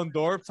Ballon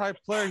d'Or type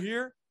player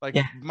here? Like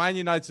Man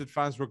United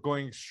fans were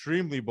going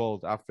extremely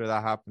bold after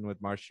that happened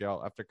with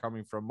Martial after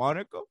coming from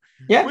Monaco,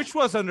 which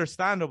was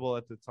understandable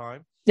at the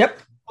time. Yep.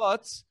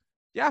 But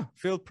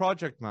failed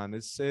project, man.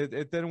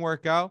 It didn't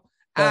work out.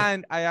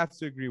 And I have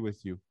to agree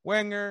with you.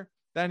 Wenger,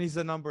 then he's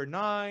a number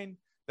 9.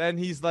 Then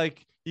he's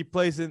like, he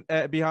plays in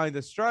behind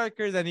the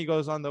striker. Then he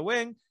goes on the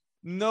wing.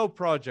 No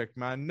project,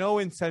 man. No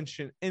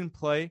intention in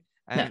play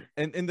and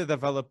in the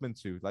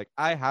development too. Like,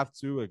 I have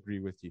to agree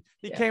with you.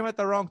 He came at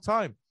the wrong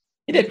time.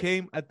 He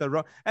came at the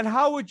wrong. And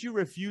how would you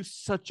refuse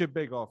such a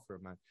big offer,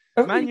 man?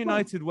 Man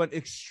United went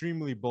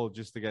extremely bold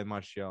just to get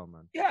Martial,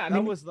 man. Yeah,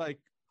 that was like,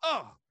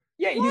 oh.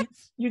 Yeah,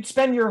 you'd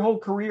spend your whole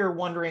career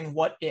wondering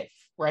what if,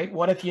 right?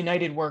 What if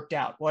United worked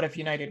out? Well,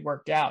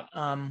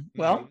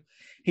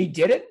 he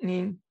did it. I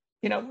mean,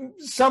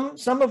 some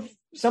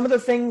of the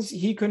things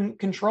he couldn't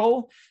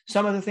control,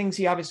 some of the things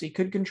he obviously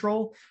could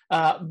control.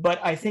 But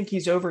I think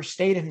he's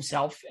overstayed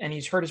himself and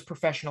he's hurt his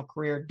professional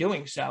career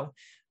doing so.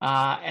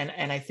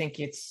 And I think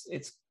it's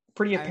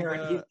pretty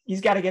apparent he's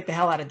got to get the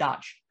hell out of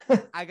Dodge.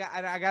 I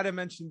got to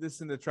mention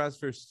this in the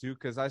transfers too,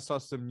 because I saw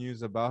some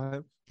news about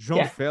him.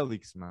 João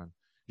Felix, man.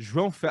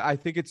 I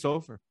think it's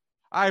over.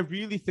 I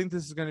really think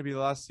this is going to be the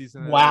last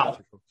season. Wow.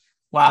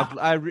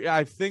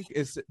 I think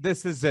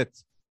this is it.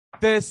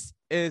 This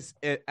is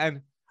it.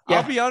 And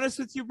I'll be honest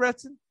with you,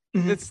 Breton.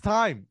 It's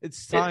time.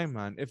 It's time,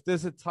 man. If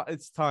there's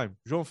it's time.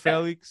 João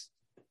Felix,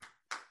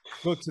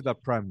 go to the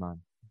Prem, man.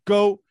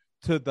 Go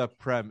to the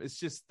Prem. It's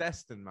just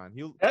destined, man.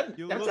 He'll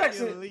look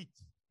elite.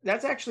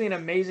 That's actually an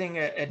amazing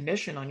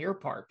admission on your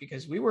part,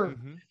 because we were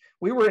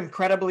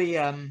incredibly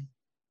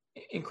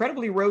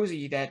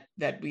rosy that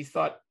we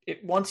thought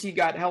it once he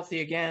got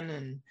healthy again,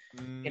 and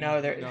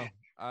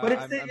but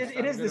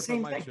it is the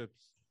same thing.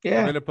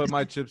 I'm gonna put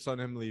my chips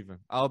on him leaving.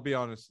 I'll be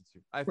honest with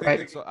you. I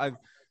think it's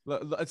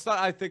not.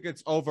 I think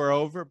it's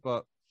over,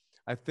 but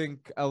I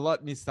think a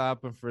lot needs to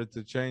happen for it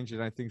to change,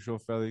 and I think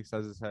João Felix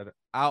has his head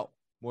out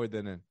more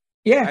than in.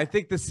 Yeah, I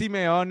think the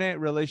Simeone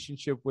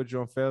relationship with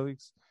João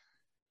Felix,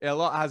 a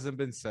lot hasn't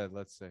been said.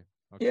 Let's say.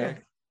 Okay? Yeah,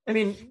 I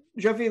mean,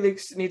 João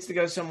Felix needs to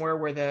go somewhere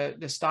where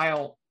the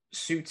style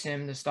suits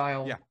him. The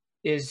style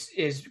is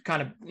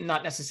kind of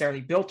not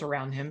necessarily built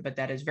around him, but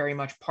that is very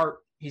much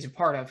he's a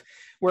part of.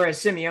 Whereas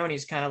Simeone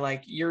is kind of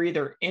like, you're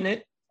either in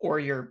it or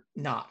you're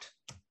not.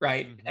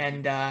 right?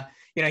 And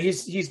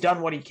he's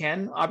done what he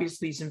can.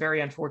 Obviously, some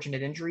very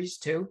unfortunate injuries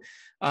too.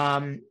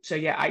 So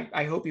yeah,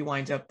 I hope he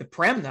winds up. The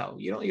Prem though,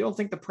 you don't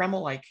think the Prem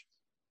will like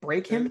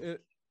break him?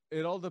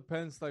 It all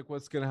depends like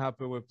what's gonna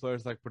happen with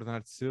players like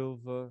Bernard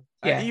Silva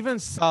and Yeah. even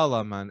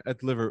Salah, man,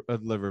 at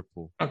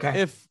Liverpool.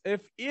 Okay.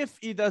 If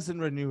he doesn't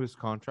renew his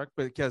contract,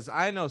 because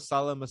I know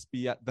Salah must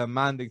be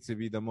demanding to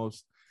be the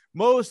most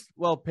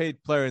well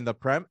paid player in the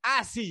Prem,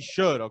 as he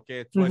should. Okay,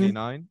 at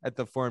 29, at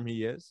the form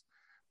he is,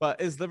 but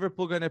is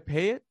Liverpool gonna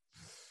pay it?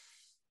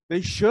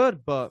 They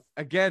should, but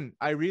again,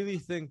 I really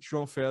think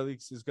João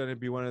Felix is going to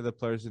be one of the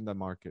players in the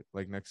market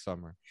like next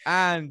summer,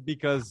 and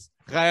because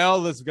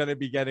Raiola is going to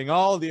be getting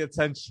all the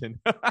attention,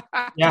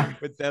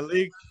 with the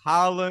league,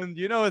 Haaland,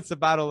 it's a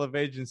battle of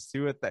agents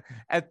too at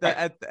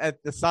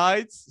the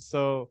sides.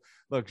 So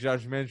look,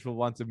 Judge Minch will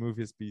want to move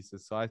his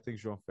pieces, so I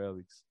think João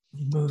Felix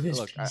move his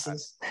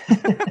pieces.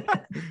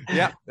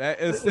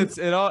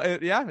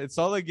 It's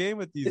all a game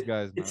with these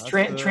guys. Man. It's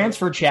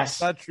transfer chess.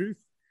 That's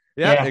truth.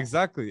 Yeah,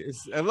 exactly.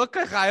 Look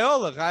at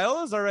Raiola.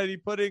 Raiola's already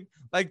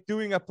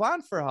doing a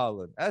plan for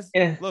Haaland.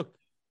 Look,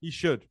 he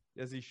should.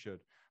 Yes, he should.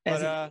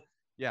 But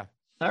yeah.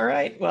 All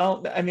right.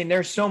 Well, I mean,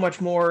 there's so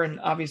much more, and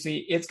obviously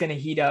it's going to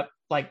heat up.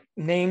 Like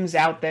names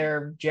out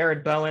there: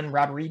 Jared Bowen,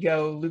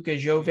 Rodrigo, Luka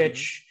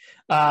Jovic,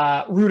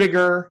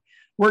 Rudiger.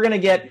 We're going to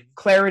get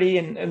clarity,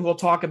 and we'll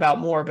talk about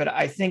more. But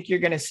I think you're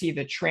going to see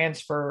the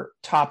transfer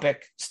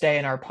topic stay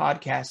in our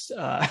podcast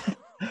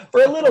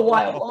for a little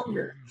while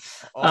longer.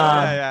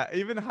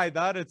 Even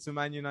Haidara to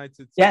Man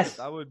United. Yes,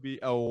 that would be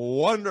a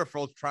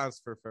wonderful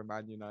transfer for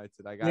Man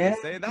United. I gotta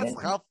say that's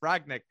Ralph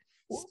Ragnick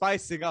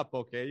spicing up.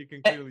 Okay, you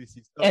can clearly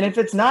see stuff. And if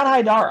it's not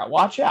Haidara,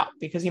 watch out,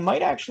 because he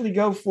might actually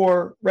go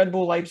for Red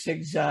Bull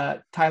Leipzig's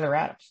Tyler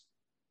Adams.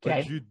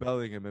 Okay, Jude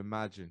Bellingham.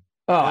 Imagine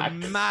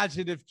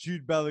if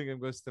Jude Bellingham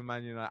goes to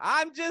Man United.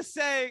 I'm just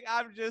saying.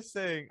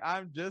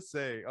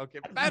 Okay,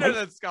 better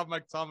than Scott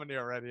McTominay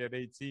already at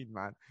 18,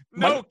 man.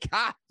 No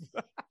cap.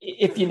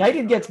 If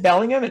United gets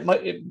Bellingham, it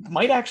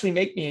might actually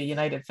make me a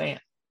United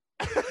fan.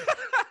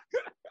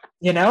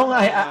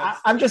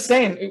 I'm just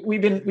saying.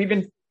 We've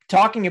been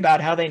talking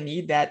about how they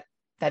need that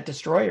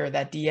destroyer,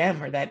 that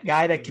DM, or that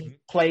guy that can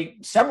play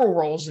several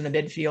roles in the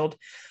midfield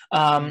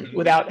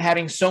without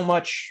having so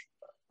much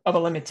of a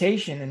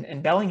limitation,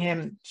 and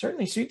Bellingham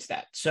certainly suits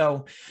that.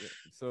 So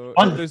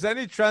if there's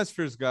any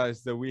transfers,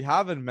 guys, that we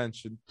haven't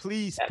mentioned,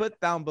 please put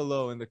down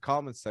below in the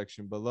comment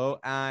section below.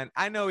 And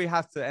I know we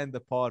have to end the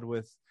pod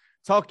with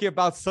talking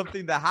about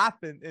something that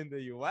happened in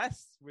the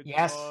US.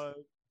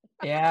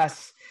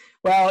 Yes.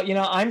 Well,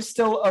 I'm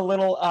still a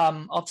little,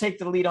 I'll take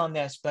the lead on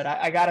this, but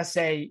I got to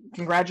say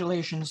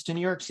congratulations to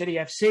New York City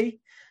FC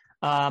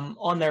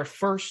on their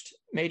first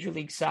Major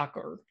League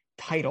Soccer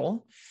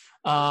title.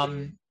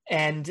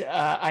 And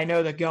I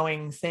know the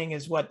going thing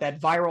is that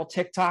viral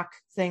TikTok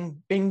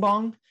thing, Bing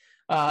Bong.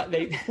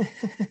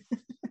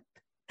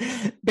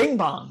 Bing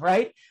Bong,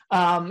 right?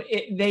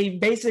 They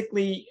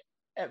basically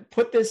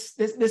put this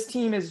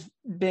team has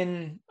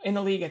been in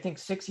the league, I think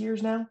 6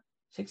 years now.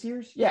 6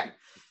 years? Yeah,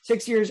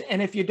 6 years.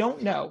 And if you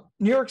don't know,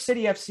 New York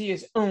City FC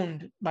is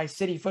owned by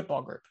City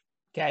Football Group.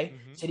 Okay.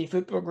 City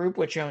Football Group,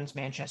 which owns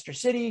Manchester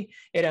City.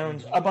 It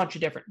owns a bunch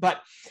of different.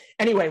 But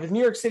anyway, with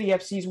New York City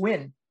FC's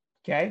win,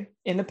 okay,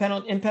 in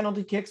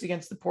penalty kicks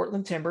against the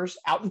Portland Timbers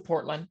out in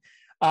Portland,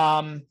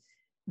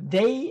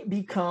 they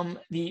become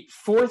the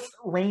fourth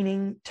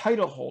reigning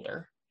title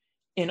holder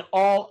in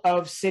all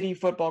of City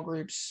Football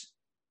Group's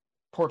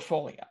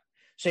portfolio.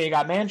 So you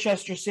got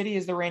Manchester City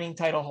is the reigning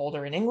title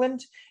holder in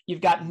England. You've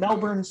got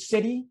Melbourne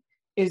City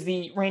is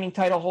the reigning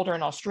title holder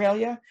in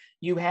Australia.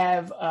 You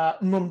have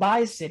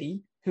Mumbai City,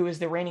 who is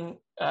the reigning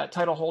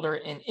title holder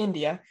in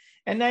India.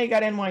 And now you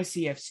got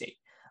NYCFC.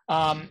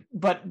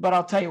 But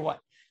I'll tell you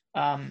what,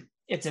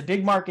 it's a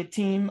big market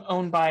team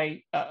owned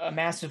by a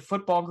massive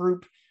football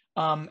group,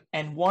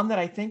 and one that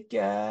I think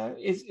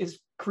is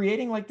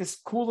creating like this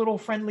cool little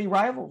friendly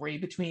rivalry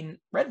between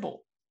Red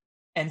Bull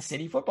and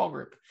City Football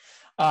Group.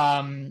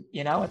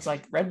 It's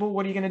like, Red Bull,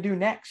 what are you going to do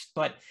next?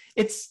 But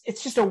it's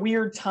just a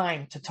weird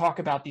time to talk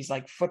about these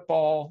like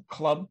football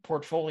club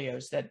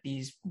portfolios that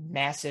these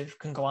massive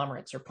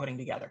conglomerates are putting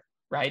together,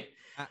 right?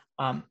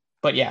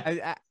 But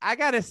yeah, I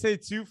gotta say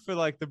too, for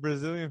like the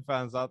Brazilian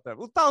fans out there,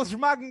 o Thales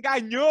Magno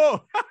ganhou.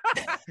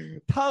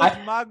 Thales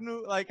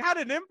Magno had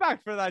an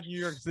impact for that New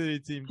York City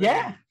team.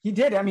 Yeah, he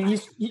did. I mean, he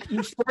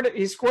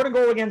scored a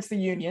goal against the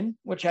Union,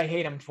 which I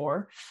hate him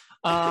for.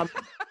 But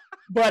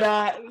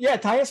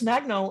Thales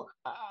Magno,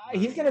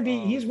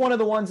 he's one of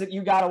the ones that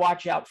you got to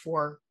watch out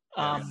for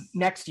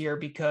next year,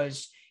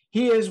 because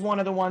he is one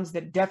of the ones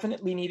that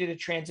definitely needed a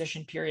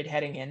transition period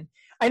heading in.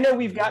 I know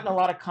we've gotten a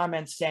lot of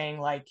comments saying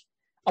like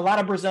a lot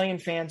of Brazilian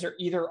fans are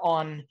either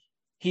on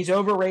he's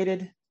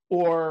overrated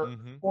or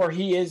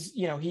he is,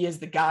 he is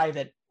the guy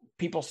that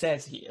people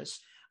says he is.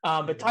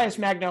 But Thales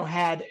Magno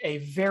had a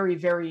very,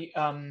 very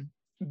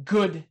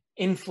good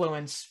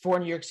influence for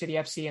New York City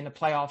FC in the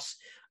playoffs.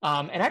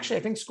 And actually,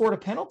 I think scored a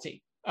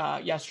penalty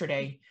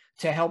yesterday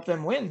to help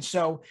them win.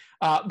 So,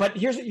 but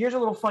here's a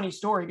little funny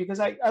story, because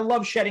I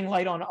love shedding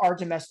light on our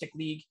domestic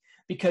league,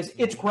 because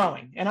it's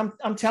growing. And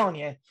I'm telling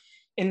you,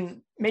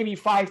 in maybe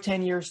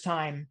 5-10 years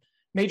time,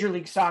 Major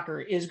League Soccer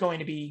is going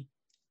to be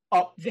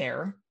up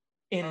there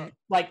in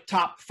like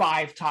top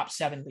 5, top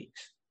 7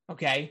 leagues.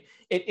 Okay.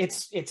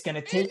 It's going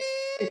to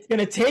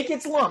take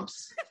its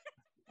lumps.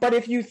 But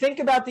if you think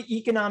about the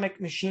economic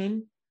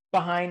machine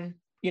behind,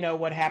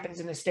 what happens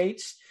in the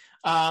States,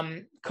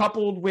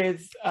 coupled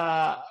with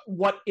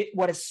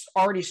what is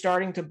already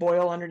starting to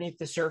boil underneath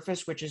the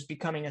surface, which is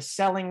becoming a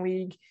selling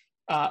league.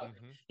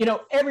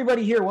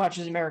 Everybody here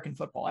watches American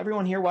football.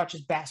 Everyone here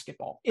watches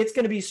basketball. It's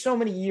going to be so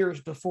many years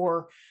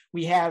before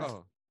we have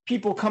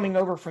people coming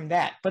over from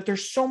that. But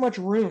there's so much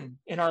room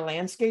in our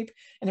landscape,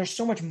 and there's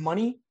so much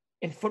money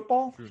in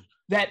football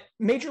that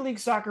Major League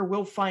Soccer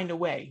will find a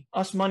way.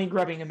 Us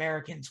money-grubbing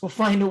Americans will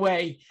find a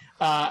way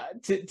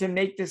to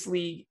make this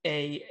league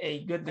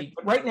a good league.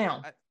 But right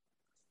now,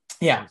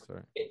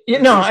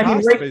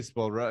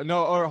 baseball, right?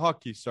 No, or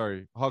hockey.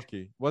 Sorry,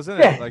 hockey. Wasn't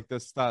it like the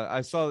stat?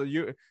 I saw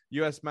the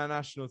U.S. man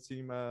national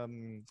team.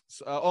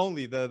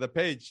 Only the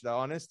page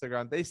on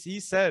Instagram. He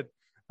said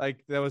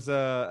like there was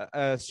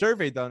a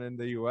survey done in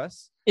the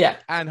U.S. Yeah,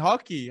 and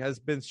hockey has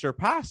been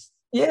surpassed.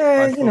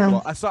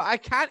 Yeah, So I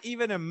can't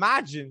even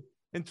imagine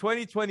in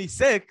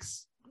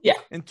 2026. Yeah,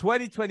 in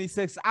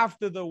 2026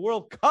 after the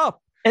World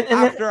Cup, and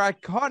after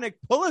iconic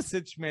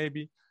Pulisic,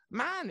 maybe,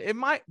 man, it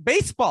might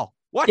baseball.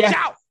 Watch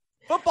out.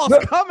 Football's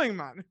coming,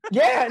 man.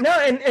 Yeah, no,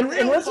 and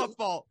listen,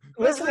 football.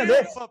 Listen to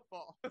this.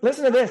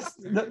 Listen to this.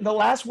 The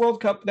last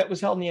World Cup that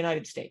was held in the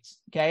United States,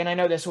 okay, and I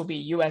know this will be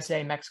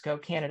USA, Mexico,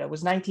 Canada,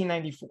 was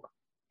 1994,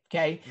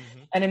 okay?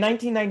 And in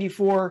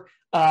 1994,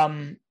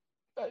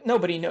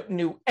 nobody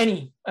knew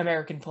any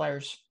American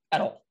players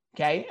at all,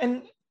 okay?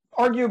 And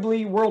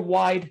arguably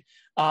worldwide,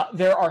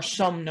 there are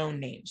some known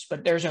names,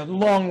 but there's a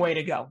long way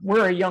to go.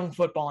 We're a young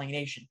footballing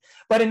nation.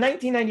 But in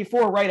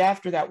 1994, right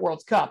after that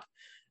World Cup,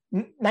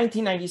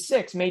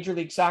 1996, Major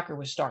League Soccer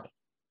was started.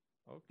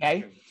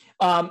 Okay.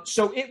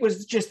 So it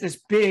was just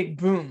this big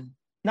boom,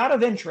 not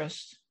of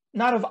interest,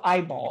 not of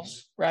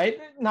eyeballs, right?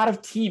 Not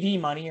of TV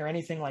money or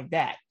anything like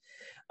that.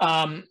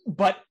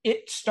 But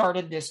it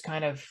started this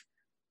kind of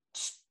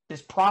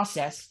this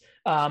process,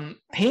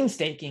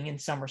 painstaking in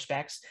some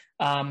respects,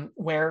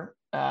 where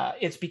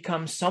it's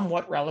become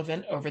somewhat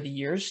relevant over the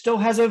years. Still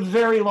has a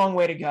very long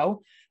way to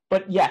go.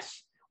 But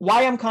yes,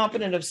 why I'm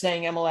confident of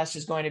saying MLS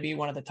is going to be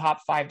one of the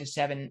top 5 to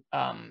 7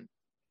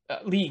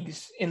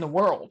 leagues in the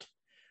world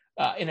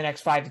in the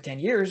next 5 to 10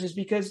 years is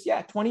because,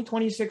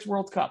 2026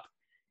 World Cup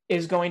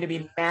is going to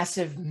be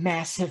massive,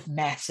 massive,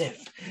 massive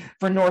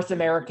for North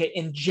America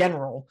in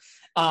general.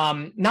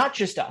 Not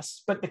just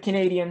us, but the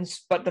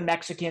Canadians, but the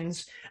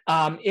Mexicans.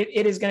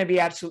 It is going to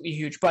be absolutely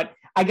huge. But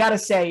I got to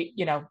say,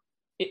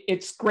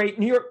 it's great.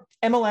 New York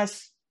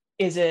MLS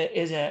is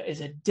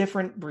a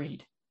different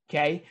breed.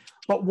 Okay.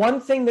 But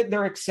one thing that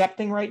they're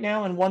accepting right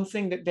now, and one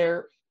thing that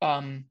they're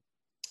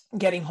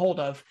getting hold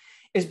of,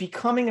 is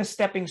becoming a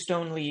stepping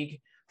stone league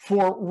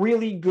for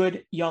really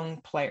good young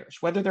players,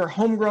 whether they're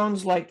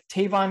homegrowns like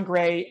Tavon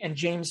Gray and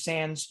James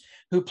Sands,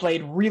 who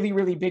played really,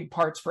 really big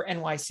parts for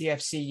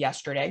NYCFC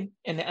yesterday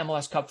in the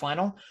MLS Cup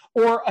final,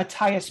 or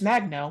Atias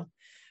Magno,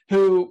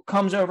 who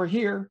comes over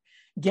here,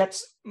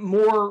 gets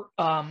more,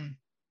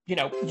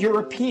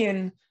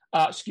 European,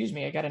 I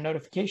got a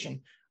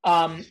notification,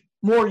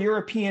 more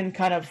European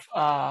kind of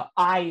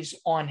eyes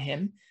on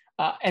him,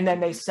 and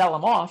then they sell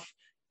him off.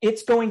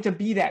 It's going to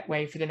be that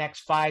way for the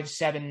next 5,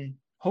 7,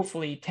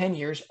 hopefully 10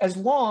 years, as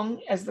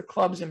long as the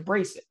clubs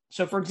embrace it.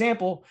 So, for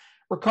example,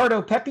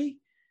 Ricardo Pepi,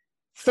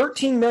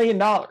 $13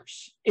 million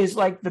is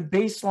like the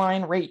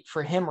baseline rate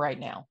for him right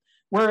now.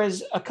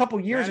 Whereas a couple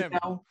years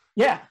ago,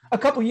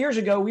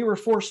 we were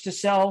forced to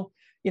sell,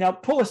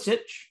 Pulisic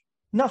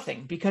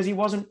nothing because he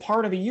wasn't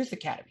part of a youth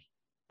academy,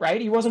 right?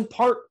 He wasn't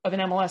part of an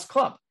MLS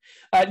club.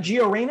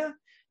 Gio Reyna,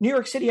 New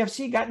York City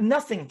FC got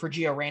nothing for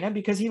Gio Reyna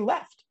because he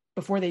left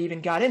before they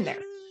even got in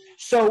there.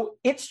 So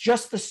it's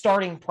just the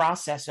starting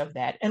process of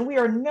that. And we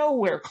are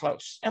nowhere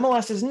close.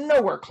 MLS is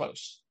nowhere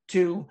close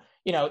to,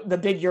 the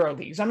big Euro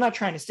leagues. I'm not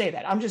trying to say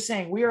that. I'm just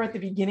saying we are at the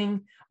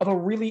beginning of a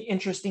really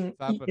interesting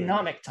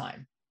economic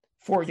time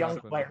for young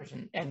players.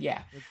 Man.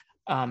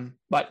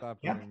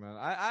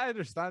 I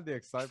understand the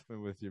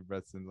excitement with you,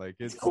 Bretson. Like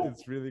it's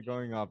really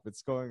going up.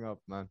 It's going up,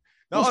 man.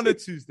 Not on a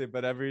Tuesday,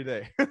 but every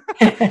day.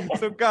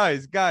 So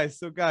guys, I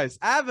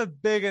have a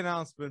big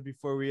announcement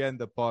before we end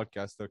the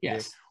podcast. Okay,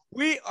 yes.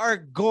 We are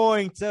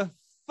going to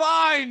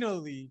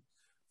finally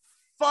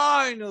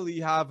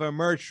have a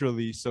merch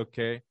release.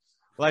 Okay,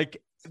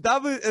 like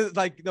that was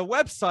like the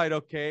website.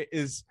 Okay,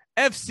 is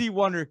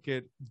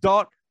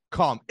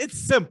fcwonderkid.com. It's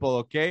simple.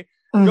 Okay.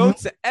 Go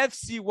to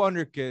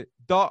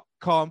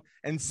fcwonderkid.com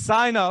and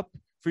sign up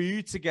for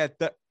you to get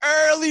the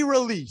early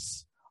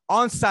release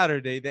on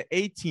Saturday, the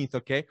 18th.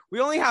 Okay. We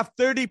only have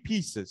 30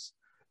 pieces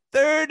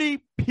per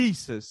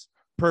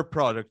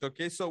product.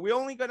 Okay. So we're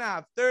only going to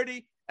have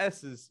 30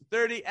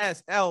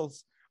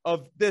 SLs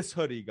of this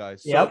hoodie,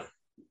 guys. Yep. So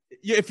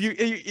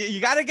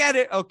you got to get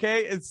it,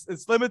 okay?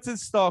 It's limited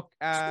stock,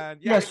 and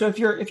yeah. So if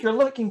you're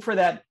looking for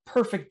that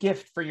perfect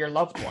gift for your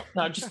loved one,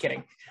 no, just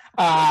kidding.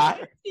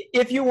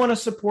 If you want to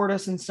support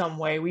us in some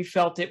way, we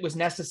felt it was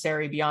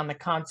necessary beyond the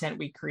content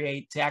we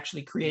create to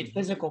actually create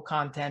physical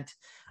content.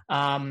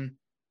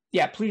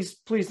 Yeah, please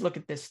look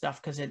at this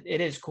stuff because it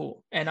is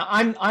cool. And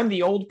I'm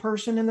the old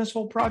person in this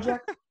whole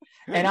project.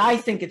 And I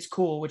think it's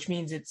cool, which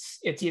means it's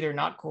either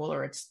not cool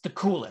or it's the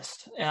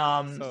coolest.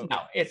 So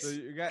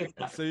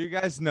you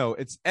guys know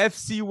it's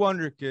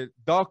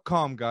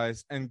fcwonderkid.com,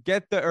 guys, and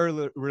get the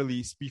early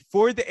release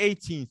before the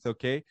 18th,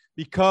 okay?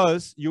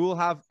 Because you will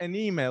have an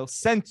email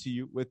sent to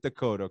you with the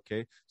code,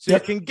 okay? So you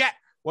can get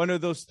one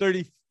of those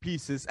 30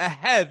 pieces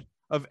ahead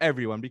of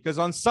everyone, because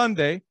on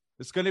Sunday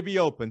it's going to be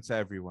open to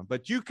everyone.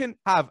 But you can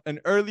have an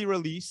early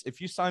release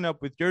if you sign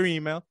up with your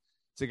email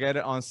to get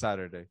it on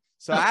Saturday.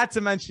 So I had to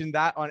mention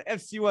that on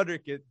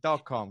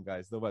fcwonderkid.com,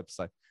 guys, the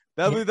website.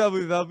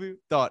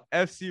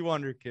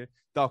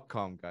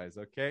 www.fcwonderkid.com, guys,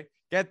 okay?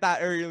 Get that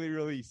early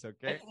release,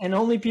 okay? And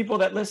only people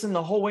that listen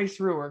the whole way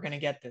through are going to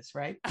get this,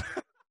 right?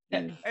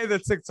 Hey, the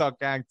TikTok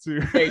gang,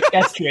 too.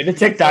 That's true. The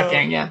TikTok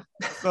gang, yeah.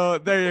 So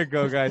there you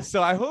go, guys.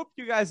 So I hope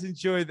you guys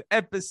enjoyed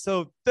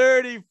episode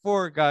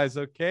 34, guys,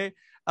 okay?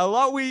 A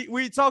lot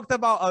we talked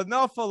about an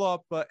awful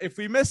lot, but if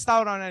we missed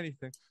out on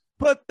anything,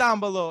 put down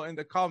below in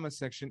the comment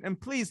section, and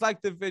please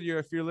like the video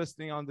if you're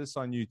listening on this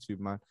on YouTube,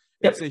 man.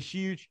 It's a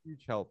huge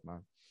help,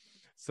 man.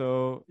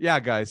 So yeah,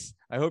 guys,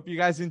 I hope you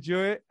guys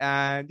enjoy it,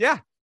 and yeah,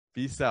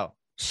 peace out.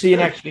 See you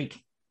next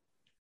week.